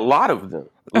 I've met a lot of them.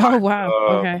 Oh, wow.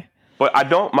 Okay. But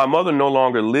my mother no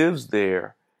longer lives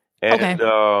there.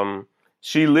 And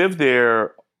she lived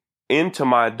there into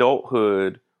my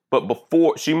adulthood, but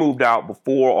before she moved out,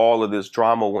 before all of this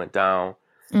drama went down.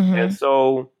 And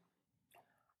so,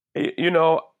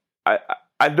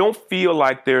 I don't feel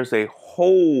like there's a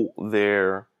hole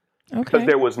there because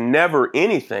there was never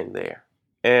anything there.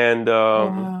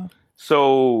 And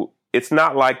so it's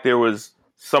not like there was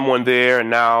someone there and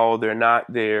now they're not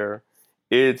there.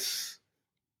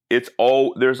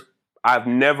 I've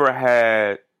never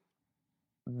had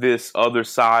this other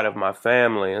side of my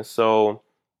family. And so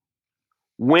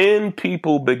when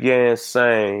people began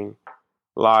saying,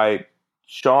 like,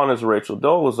 Sean is Rachel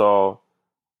Dolezal,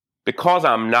 because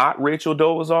I'm not Rachel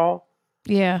Dolezal,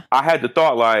 I had the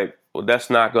thought, like, well, that's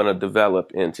not going to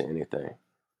develop into anything.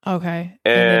 Okay.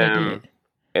 And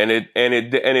it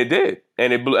did.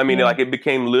 And it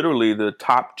became literally the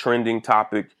top trending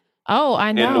topic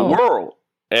in the world.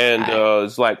 And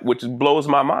it's like, which blows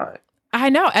my mind. I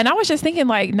know. And I was just thinking,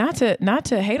 like, not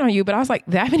to hate on you, but I was like,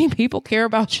 that many people care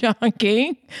about Sean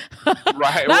King?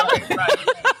 Right.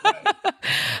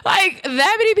 Like,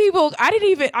 that many people.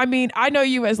 I know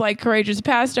you as, like, Courageous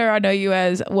Pastor. I know you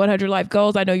as 100 Life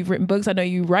Goals. I know you've written books. I know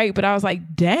you write. But I was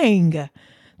like, dang,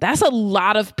 that's a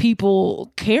lot of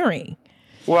people caring.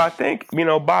 Well, I think,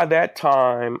 by that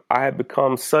time, I had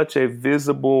become such a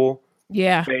visible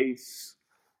face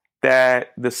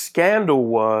that the scandal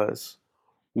was,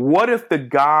 what if the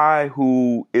guy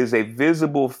who is a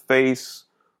visible face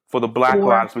for the Black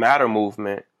Lives Matter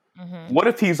movement, what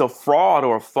if he's a fraud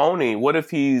or a phony? What if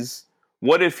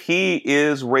he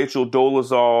is Rachel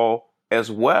Dolezal as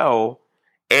well?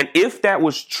 And if that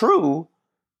was true,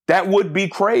 that would be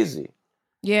crazy.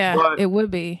 Yeah, it would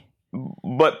be.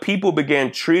 But people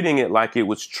began treating it like it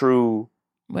was true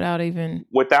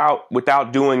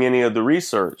without doing any of the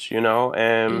research,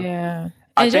 And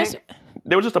I think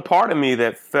there was just a part of me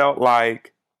that felt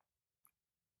like,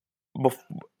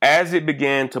 as it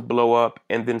began to blow up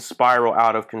and then spiral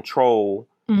out of control,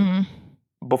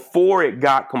 before it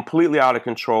got completely out of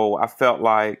control, I felt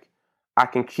like I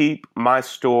can keep my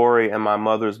story and my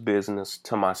mother's business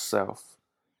to myself.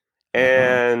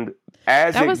 And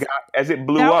as it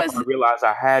blew up, I realized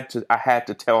I had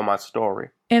to tell my story.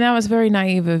 And that was very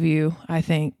naive of you, I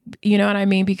think. You know what I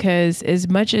mean? Because as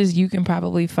much as you can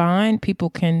probably find, people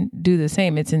can do the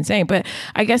same. It's insane. But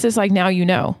I guess it's like, now you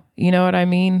know what I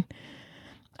mean?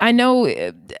 I know,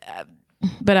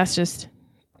 but that's just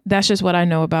what I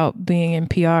know about being in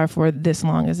PR for this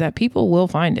long, is that people will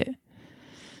find it.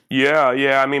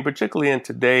 Yeah. I mean, particularly in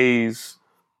today's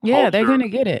culture, they're going to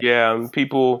get it. Yeah, and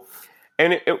people,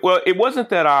 and it wasn't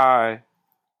that I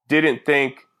didn't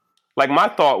think, like my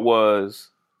thought was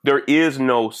there is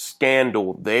no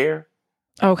scandal there.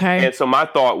 Okay. And so my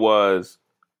thought was,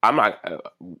 I'm not,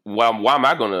 why am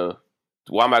I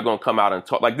going to come out and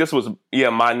talk? Like this was,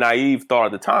 my naive thought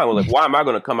at the time was like, why am I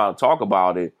going to come out and talk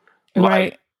about it?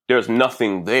 Like, there's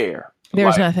nothing there.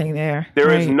 There's nothing there.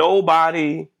 There is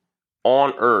nobody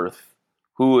on earth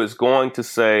who is going to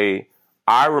say,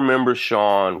 I remember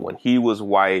Sean when he was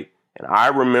white, and I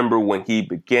remember when he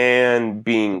began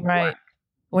being black.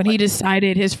 When he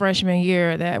decided his freshman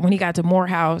year that when he got to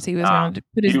Morehouse, he was going to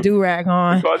put his do-rag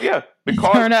on.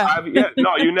 Because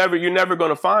you're never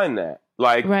going to find that.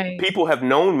 Like people have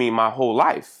known me my whole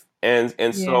life. And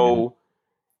so,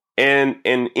 and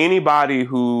anybody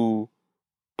who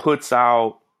puts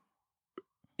out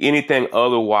anything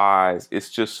otherwise, it's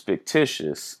just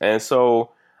fictitious. And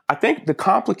so I think the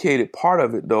complicated part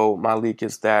of it though, Malik,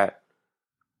 is that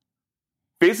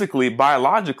physically,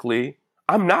 biologically,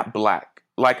 I'm not black.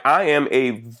 Like I am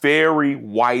a very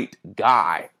white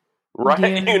guy,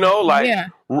 right? Yeah.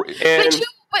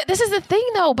 But this is the thing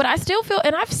though, but I still feel,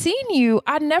 and I've seen you,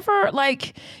 I never,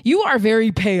 like, you are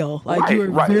very pale. Like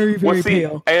you are very, very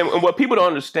pale. And what people don't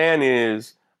understand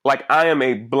is, like, I am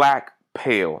a black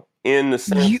pale in the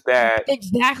sense that.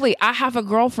 Exactly. I have a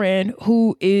girlfriend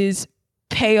who is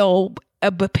pale,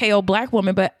 a pale black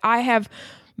woman, but I have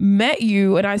met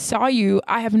you and I saw you.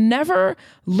 I have never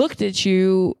looked at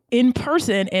you in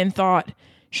person and thought,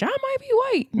 Sean might be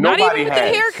white. Not even with the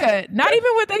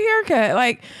haircut.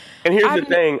 Like, and here's the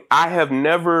thing. I have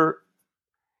never,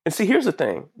 and see, here's the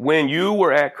thing. When you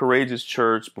were at Courageous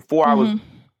Church, before I was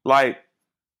like,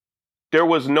 there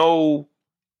was no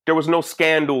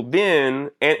scandal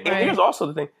then. And here's also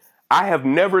the thing. I have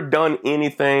never done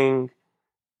anything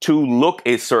to look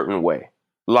a certain way.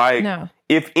 Like,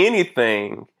 if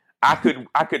anything, I could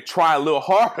try a little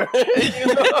harder.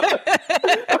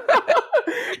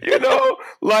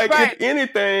 If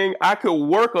anything, I could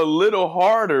work a little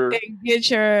harder and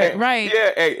get your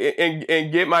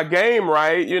and get my game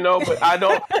right. But I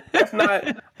don't. That's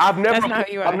not. I'm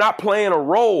not playing a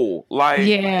role.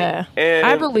 And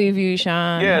I believe you,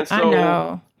 Sean. Yeah, so, I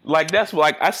know. That's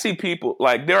I see people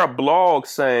there are blogs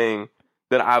saying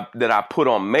that I put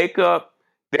on makeup.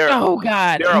 There are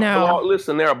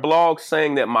blogs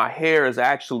saying that my hair is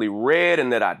actually red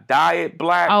and that I dye it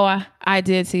black. Oh, I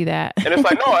did see that. And it's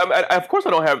like, no, of course I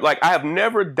don't have, I have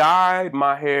never dyed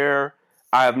my hair.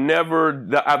 I've never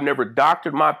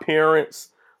doctored my appearance.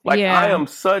 I am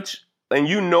such, and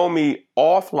you know me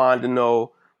offline to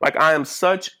know, I am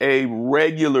such a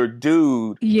regular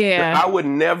dude. Yeah. That I would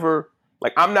never,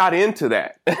 I'm not into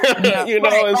that. I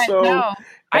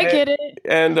get it.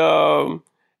 And,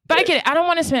 but I get it. I don't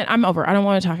want to spend, I'm over. I don't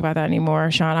want to talk about that anymore,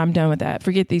 Sean. I'm done with that.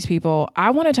 Forget these people. I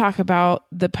want to talk about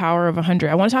the power of 100.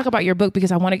 I want to talk about your book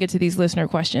because I want to get to these listener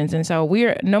questions. And so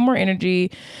we're no more energy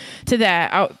to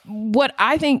that. What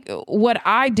I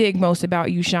dig most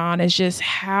about you, Sean, is just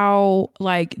how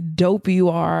dope you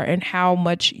are and how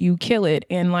much you kill it.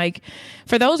 And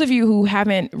for those of you who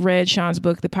haven't read Sean's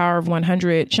book, The Power of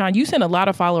 100, Sean, you sent a lot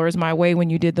of followers my way when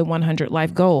you did the 100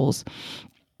 Life Goals.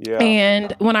 Yeah.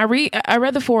 And when I read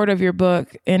the foreword of your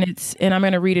book, and I'm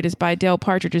going to read it. It's by Dale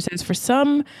Partridge. It says, for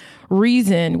some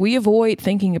reason, we avoid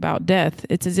thinking about death.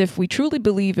 It's as if we truly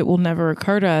believe it will never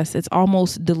occur to us. It's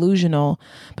almost delusional.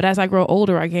 But as I grow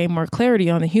older, I gain more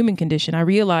clarity on the human condition. I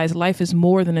realize life is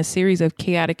more than a series of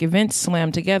chaotic events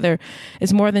slammed together.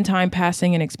 It's more than time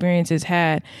passing and experiences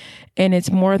had. And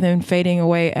it's more than fading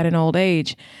away at an old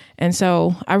age. And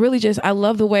so I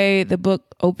love the way the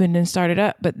book opened and started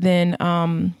up. But then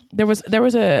there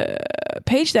was a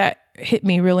page that hit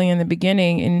me really in the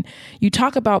beginning, and you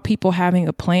talk about people having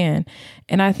a plan.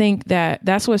 And I think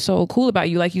that's what's so cool about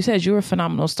you. Like you said, you're a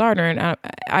phenomenal starter. And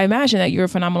I imagine that you're a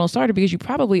phenomenal starter because you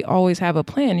probably always have a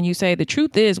plan. And you say the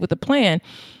truth is, with a plan,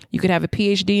 you could have a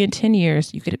PhD in 10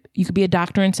 years. You could be a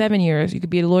doctor in 7 years. You could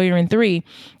be a lawyer in 3.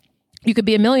 You could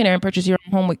be a millionaire and purchase your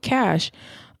own home with cash.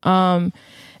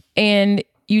 And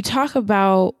you talk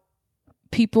about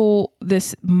people,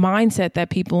 this mindset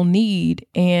that people need.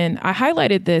 And I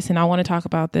highlighted this, and I want to talk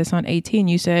about this on 18.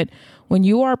 You said, when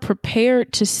you are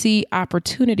prepared to see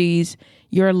opportunities,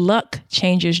 your luck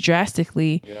changes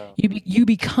drastically. Yeah. You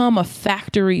become a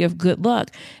factory of good luck,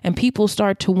 and people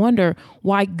start to wonder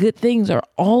why good things are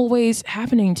always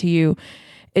happening to you.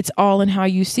 It's all in how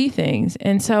you see things.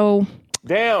 And so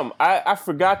Damn, I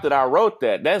forgot that I wrote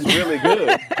that. That's really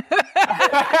good.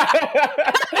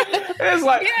 It's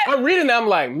like, I'm reading that, I'm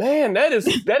like, man, that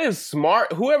is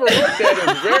smart. Whoever wrote that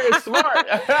is very smart.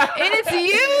 It's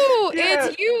you. Yeah.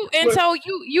 It's you. And so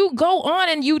you go on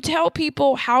and you tell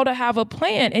people how to have a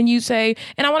plan, and you say,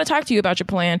 and I want to talk to you about your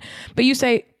plan, but you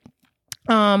say,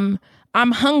 I'm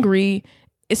hungry.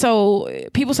 So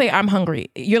people say, I'm hungry.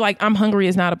 You're like, I'm hungry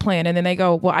is not a plan. And then they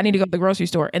go, well, I need to go to the grocery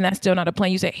store. And that's still not a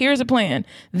plan. You say, here's a plan.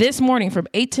 This morning from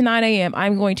 8 to 9 a.m.,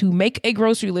 I'm going to make a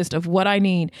grocery list of what I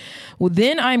need. Well,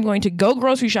 then I'm going to go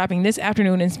grocery shopping this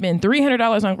afternoon and spend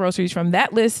 $300 on groceries from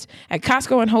that list at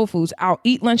Costco and Whole Foods. I'll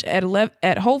eat lunch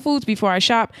at Whole Foods before I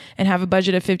shop and have a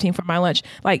budget of $15 for my lunch.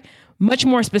 Like, much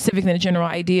more specific than a general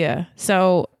idea.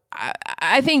 So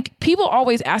I think people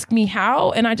always ask me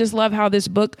how, and I just love how this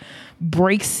book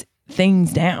breaks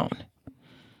things down.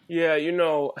 Yeah,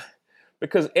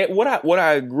 because what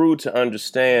I grew to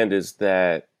understand is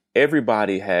that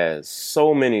everybody has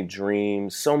so many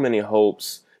dreams, so many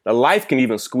hopes. Now, life can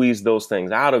even squeeze those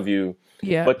things out of you.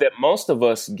 Yeah. But that most of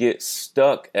us get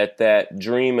stuck at that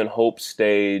dream and hope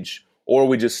stage, or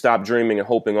we just stop dreaming and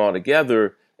hoping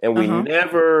altogether, and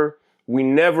we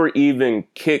never even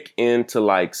kick into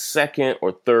like second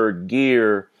or third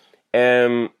gear.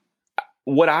 And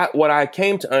what I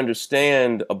came to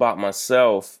understand about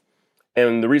myself,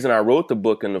 and the reason I wrote the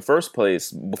book in the first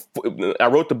place, I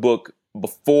wrote the book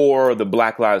before the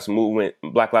Black Lives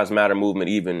Matter movement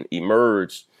even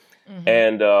emerged.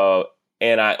 Mm-hmm.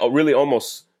 And I really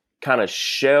almost kind of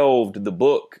shelved the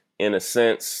book in a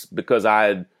sense because I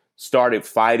had started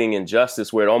fighting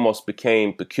injustice, where it almost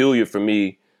became peculiar for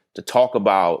me to talk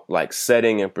about like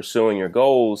setting and pursuing your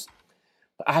goals.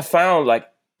 I found like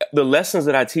the lessons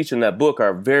that I teach in that book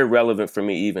are very relevant for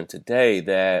me even today,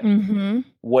 that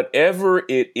whatever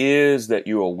it is that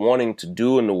you are wanting to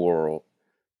do in the world,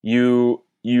 you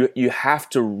have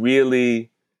to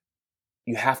really,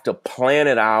 you have to plan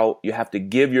it out. You have to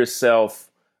give yourself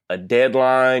a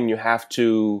deadline. You have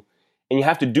to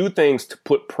do things to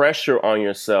put pressure on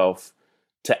yourself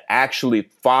to actually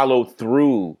follow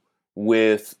through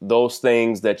with those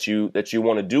things that you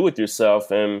want to do with yourself.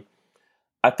 And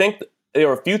I think there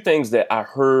are a few things that I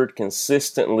heard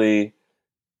consistently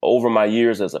over my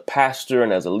years as a pastor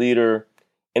and as a leader.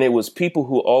 And it was people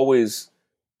who always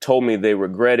told me they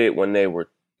regretted when they were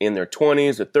in their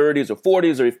 20s or 30s or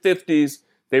 40s or 50s.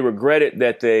 They regretted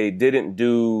that they didn't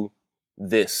do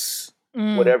this,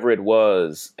 whatever it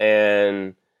was.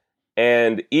 And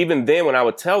even then when I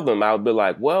would tell them, I would be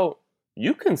like, well,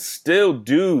 you can still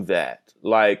do that.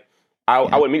 Like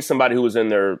I would meet somebody who was in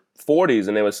their 40s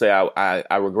and they would say,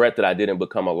 I regret that I didn't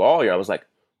become a lawyer. I was like,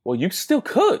 well, you still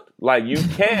could. Like you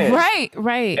can. Right.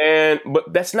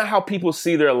 But that's not how people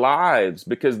see their lives,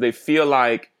 because they feel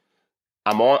like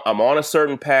I'm on a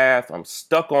certain path. I'm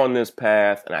stuck on this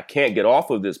path and I can't get off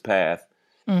of this path.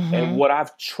 Mm-hmm. And what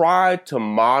I've tried to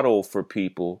model for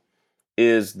people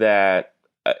is that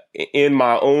in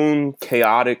my own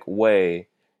chaotic way,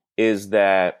 is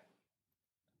that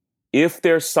if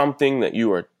there's something that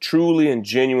you are truly and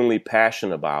genuinely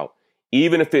passionate about,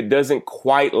 even if it doesn't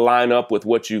quite line up with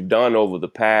what you've done over the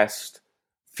past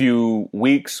few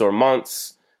weeks or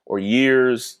months or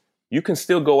years, you can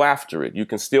still go after it. You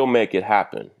can still make it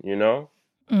happen,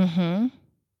 Mm-hmm.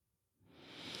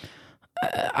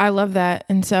 I love that.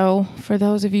 And so for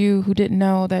those of you who didn't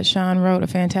know that Sean wrote a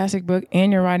fantastic book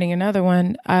and you're writing another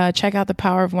one, check out The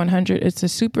Power of 100. It's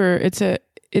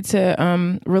a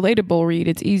relatable read.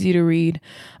 It's easy to read.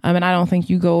 And I don't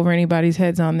think you go over anybody's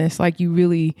heads on this. Like, you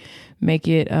really make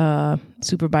it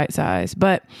super bite-sized.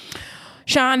 But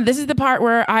Sean, this is the part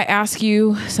where I ask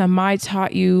you some I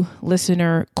Taught You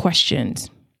listener questions.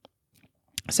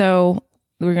 So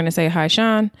we're going to say, hi,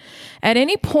 Sean. At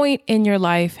any point in your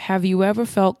life, have you ever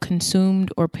felt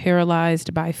consumed or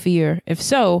paralyzed by fear? If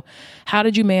so, how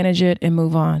did you manage it and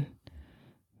move on?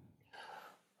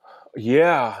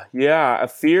 Yeah.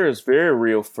 Fear is very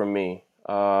real for me.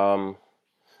 I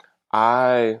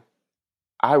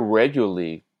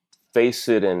regularly face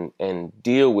it and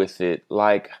deal with it.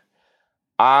 Like,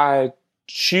 I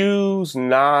choose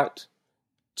not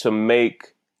to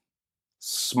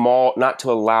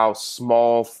allow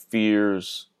small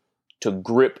fears to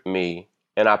grip me.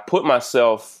 And I put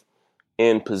myself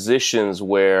in positions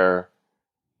where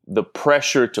the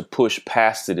pressure to push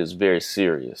past it is very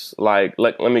serious. Like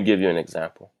let me give you an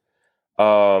example.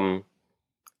 I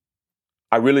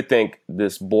really think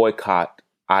this boycott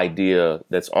idea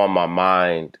that's on my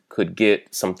mind could get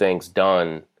some things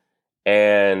done,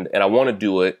 and I want to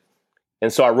do it.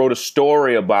 And so I wrote a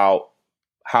story about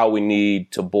how we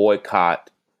need to boycott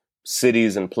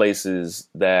cities and places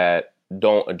that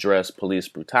don't address police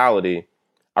brutality.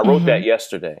 I wrote that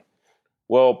yesterday.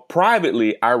 Well,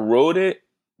 privately, I wrote it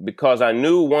because I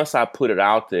knew once I put it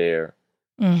out there,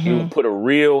 it would put a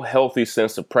real healthy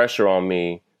sense of pressure on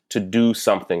me to do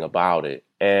something about it.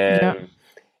 And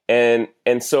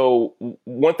so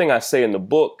one thing I say in the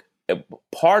book,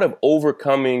 part of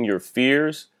overcoming your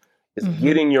fears is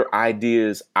getting your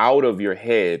ideas out of your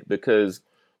head, because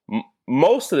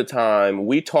most of the time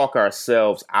we talk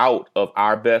ourselves out of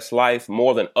our best life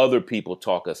more than other people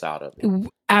talk us out of it.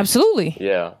 Absolutely.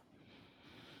 Yeah.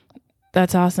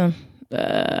 That's awesome.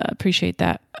 Appreciate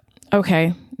that.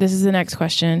 Okay. This is the next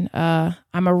question.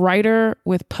 I'm a writer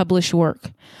with published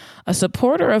work. A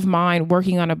supporter of mine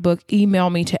working on a book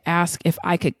emailed me to ask if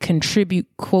I could contribute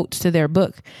quotes to their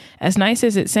book. As nice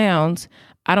as it sounds,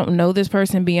 I don't know this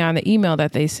person beyond the email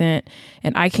that they sent,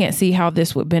 and I can't see how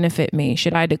this would benefit me.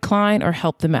 Should I decline or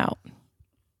help them out?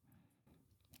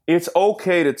 It's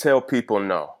okay to tell people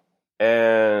no.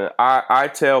 And I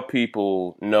tell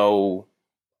people no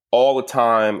all the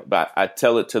time, but I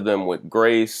tell it to them with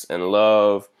grace and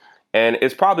love. And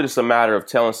it's probably just a matter of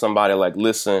telling somebody, like,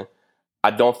 listen,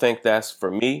 I don't think that's for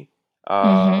me,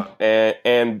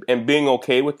 and being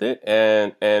okay with it,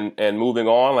 and moving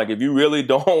on. Like, if you really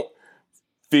don't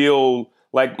feel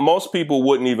like, most people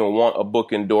wouldn't even want a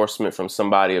book endorsement from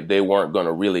somebody if they weren't going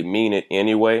to really mean it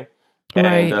anyway.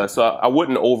 Right. And so I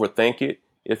wouldn't overthink it.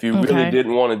 If you really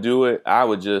didn't want to do it, I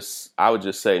would just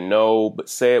say no, but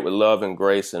say it with love and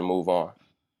grace and move on.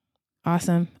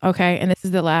 Awesome. Okay. And this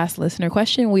is the last listener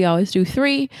question. We always do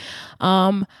 3.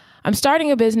 I'm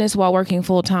starting a business while working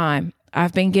full time.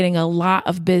 I've been getting a lot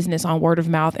of business on word of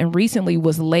mouth and recently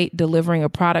was late delivering a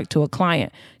product to a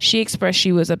client. She expressed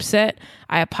she was upset.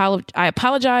 I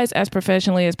apologized as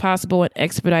professionally as possible and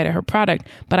expedited her product,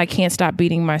 but I can't stop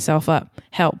beating myself up.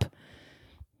 Help.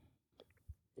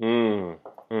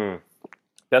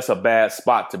 That's a bad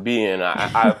spot to be in.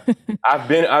 I've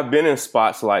been in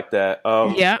spots like that.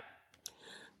 Yeah.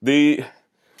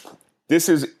 This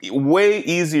is way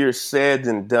easier said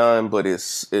than done, but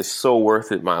it's so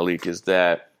worth it, Myleik, is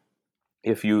that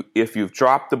if you've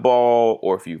dropped the ball,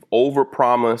 or if you've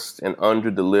overpromised and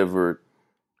underdelivered,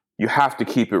 you have to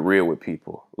keep it real with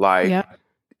people. Like,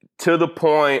 to the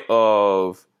point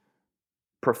of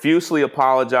profusely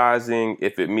apologizing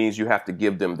if it means you have to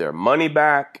give them their money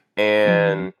back.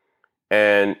 And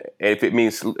if it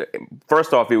means,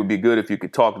 first off, it would be good if you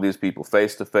could talk to these people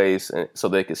face to face, and so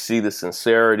they could see the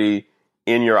sincerity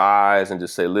in your eyes and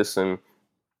just say, listen,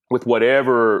 with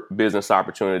whatever business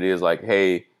opportunity is, like,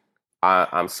 hey,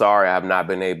 I'm sorry, I have not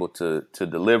been able to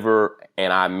deliver,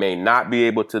 and I may not be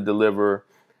able to deliver.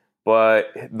 But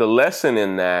the lesson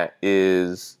in that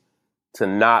is to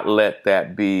not let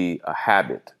that be a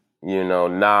habit,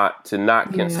 not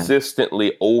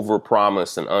consistently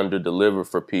overpromise and underdeliver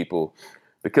for people,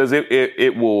 because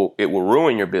it will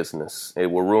ruin your business. It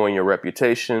will ruin your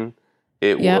reputation.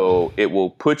 It will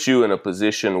put you in a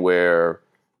position where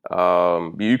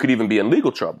you could even be in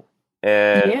legal trouble,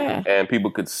 and people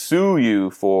could sue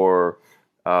you for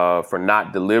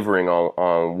not delivering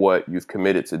on what you've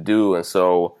committed to do. And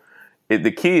so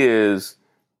the key is,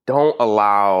 don't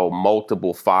allow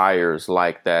multiple fires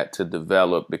like that to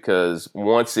develop, because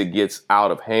once it gets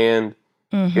out of hand,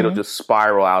 it'll just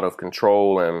spiral out of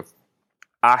control. And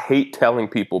I hate telling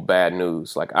people bad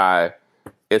news. Like,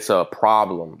 it's a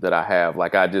problem that I have.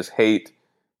 Like, I just hate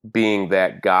being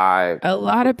that guy. A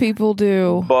lot of people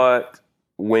do. But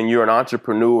when you're an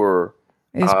entrepreneur,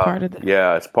 it's part of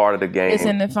it's part of the game. It's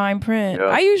in the fine print.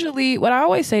 Yeah. What I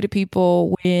always say to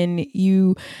people, when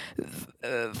you,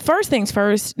 first things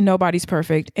first, nobody's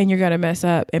perfect, and you're going to mess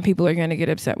up, and people are going to get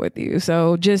upset with you.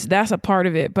 So just, that's a part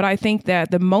of it. But I think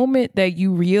that the moment that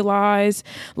you realize,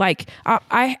 like,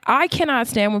 I cannot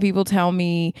stand when people tell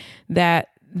me that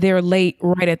they're late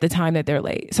right at the time that they're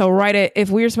late. So if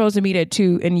we're supposed to meet at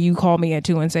 2 and you call me at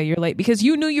 2 and say you're late because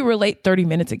you knew you were late 30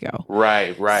 minutes ago.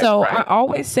 Right. So I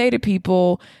always say to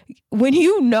people, when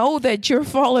you know that you're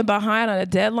falling behind on a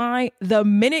deadline, the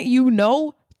minute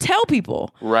tell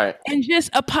people. Right. And just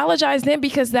apologize then,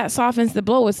 because that softens the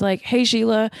blow. It's like, hey,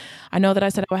 Sheila, I know that I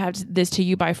said I would have this to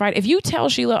you by Friday. If you tell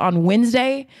Sheila on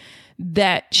Wednesday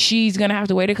that she's going to have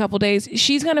to wait a couple days,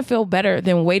 she's going to feel better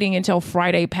than waiting until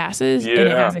Friday passes and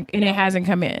it hasn't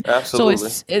come in. Absolutely.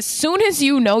 So as soon as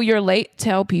you know you're late,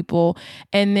 tell people.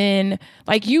 And then,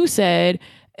 like you said,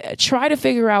 try to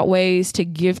figure out ways to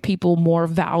give people more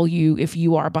value if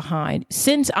you are behind.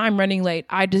 Since I'm running late,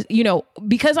 I just,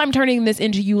 because I'm turning this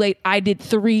into you late, I did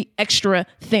 3 extra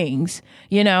things,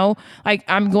 like,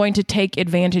 I'm going to take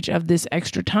advantage of this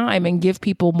extra time and give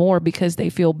people more because they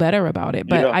feel better about it.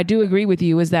 But I do agree with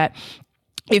you, is that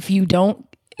if you don't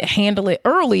handle it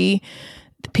early,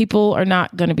 people are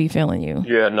not going to be feeling you.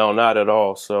 Yeah, no, not at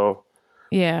all. So,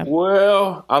 yeah.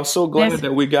 Well, I'm so glad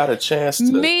that we got a chance to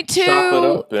Me too. chop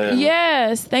it up.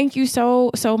 Yes. Thank you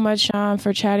so much, Sean,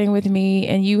 for chatting with me.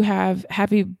 And you have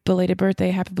happy belated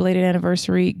birthday, happy belated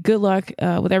anniversary. Good luck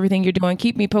with everything you're doing.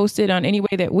 Keep me posted on any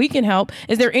way that we can help.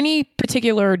 Is there any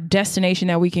particular destination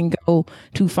that we can go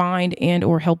to find and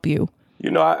or help you?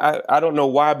 I don't know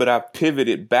why, but I've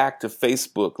pivoted back to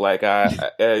Facebook. Like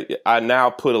I now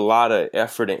put a lot of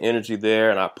effort and energy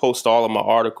there, and I post all of my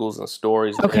articles and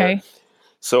stories there. Okay.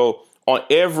 So on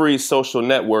every social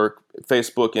network,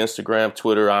 Facebook, Instagram,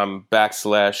 Twitter, I'm /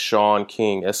 Shaun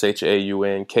King,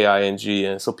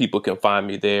 ShaunKing, and so people can find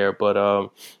me there. But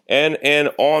and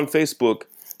on Facebook,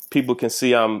 people can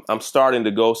see I'm starting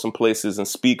to go some places and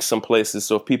speak some places.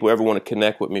 So if people ever want to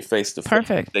connect with me face to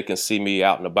face, they can see me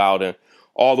out and about, and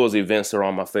all those events are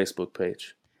on my Facebook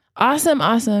page. Awesome.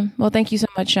 Well, thank you so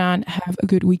much, Sean. Have a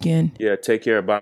good weekend. Yeah, take care. Bye.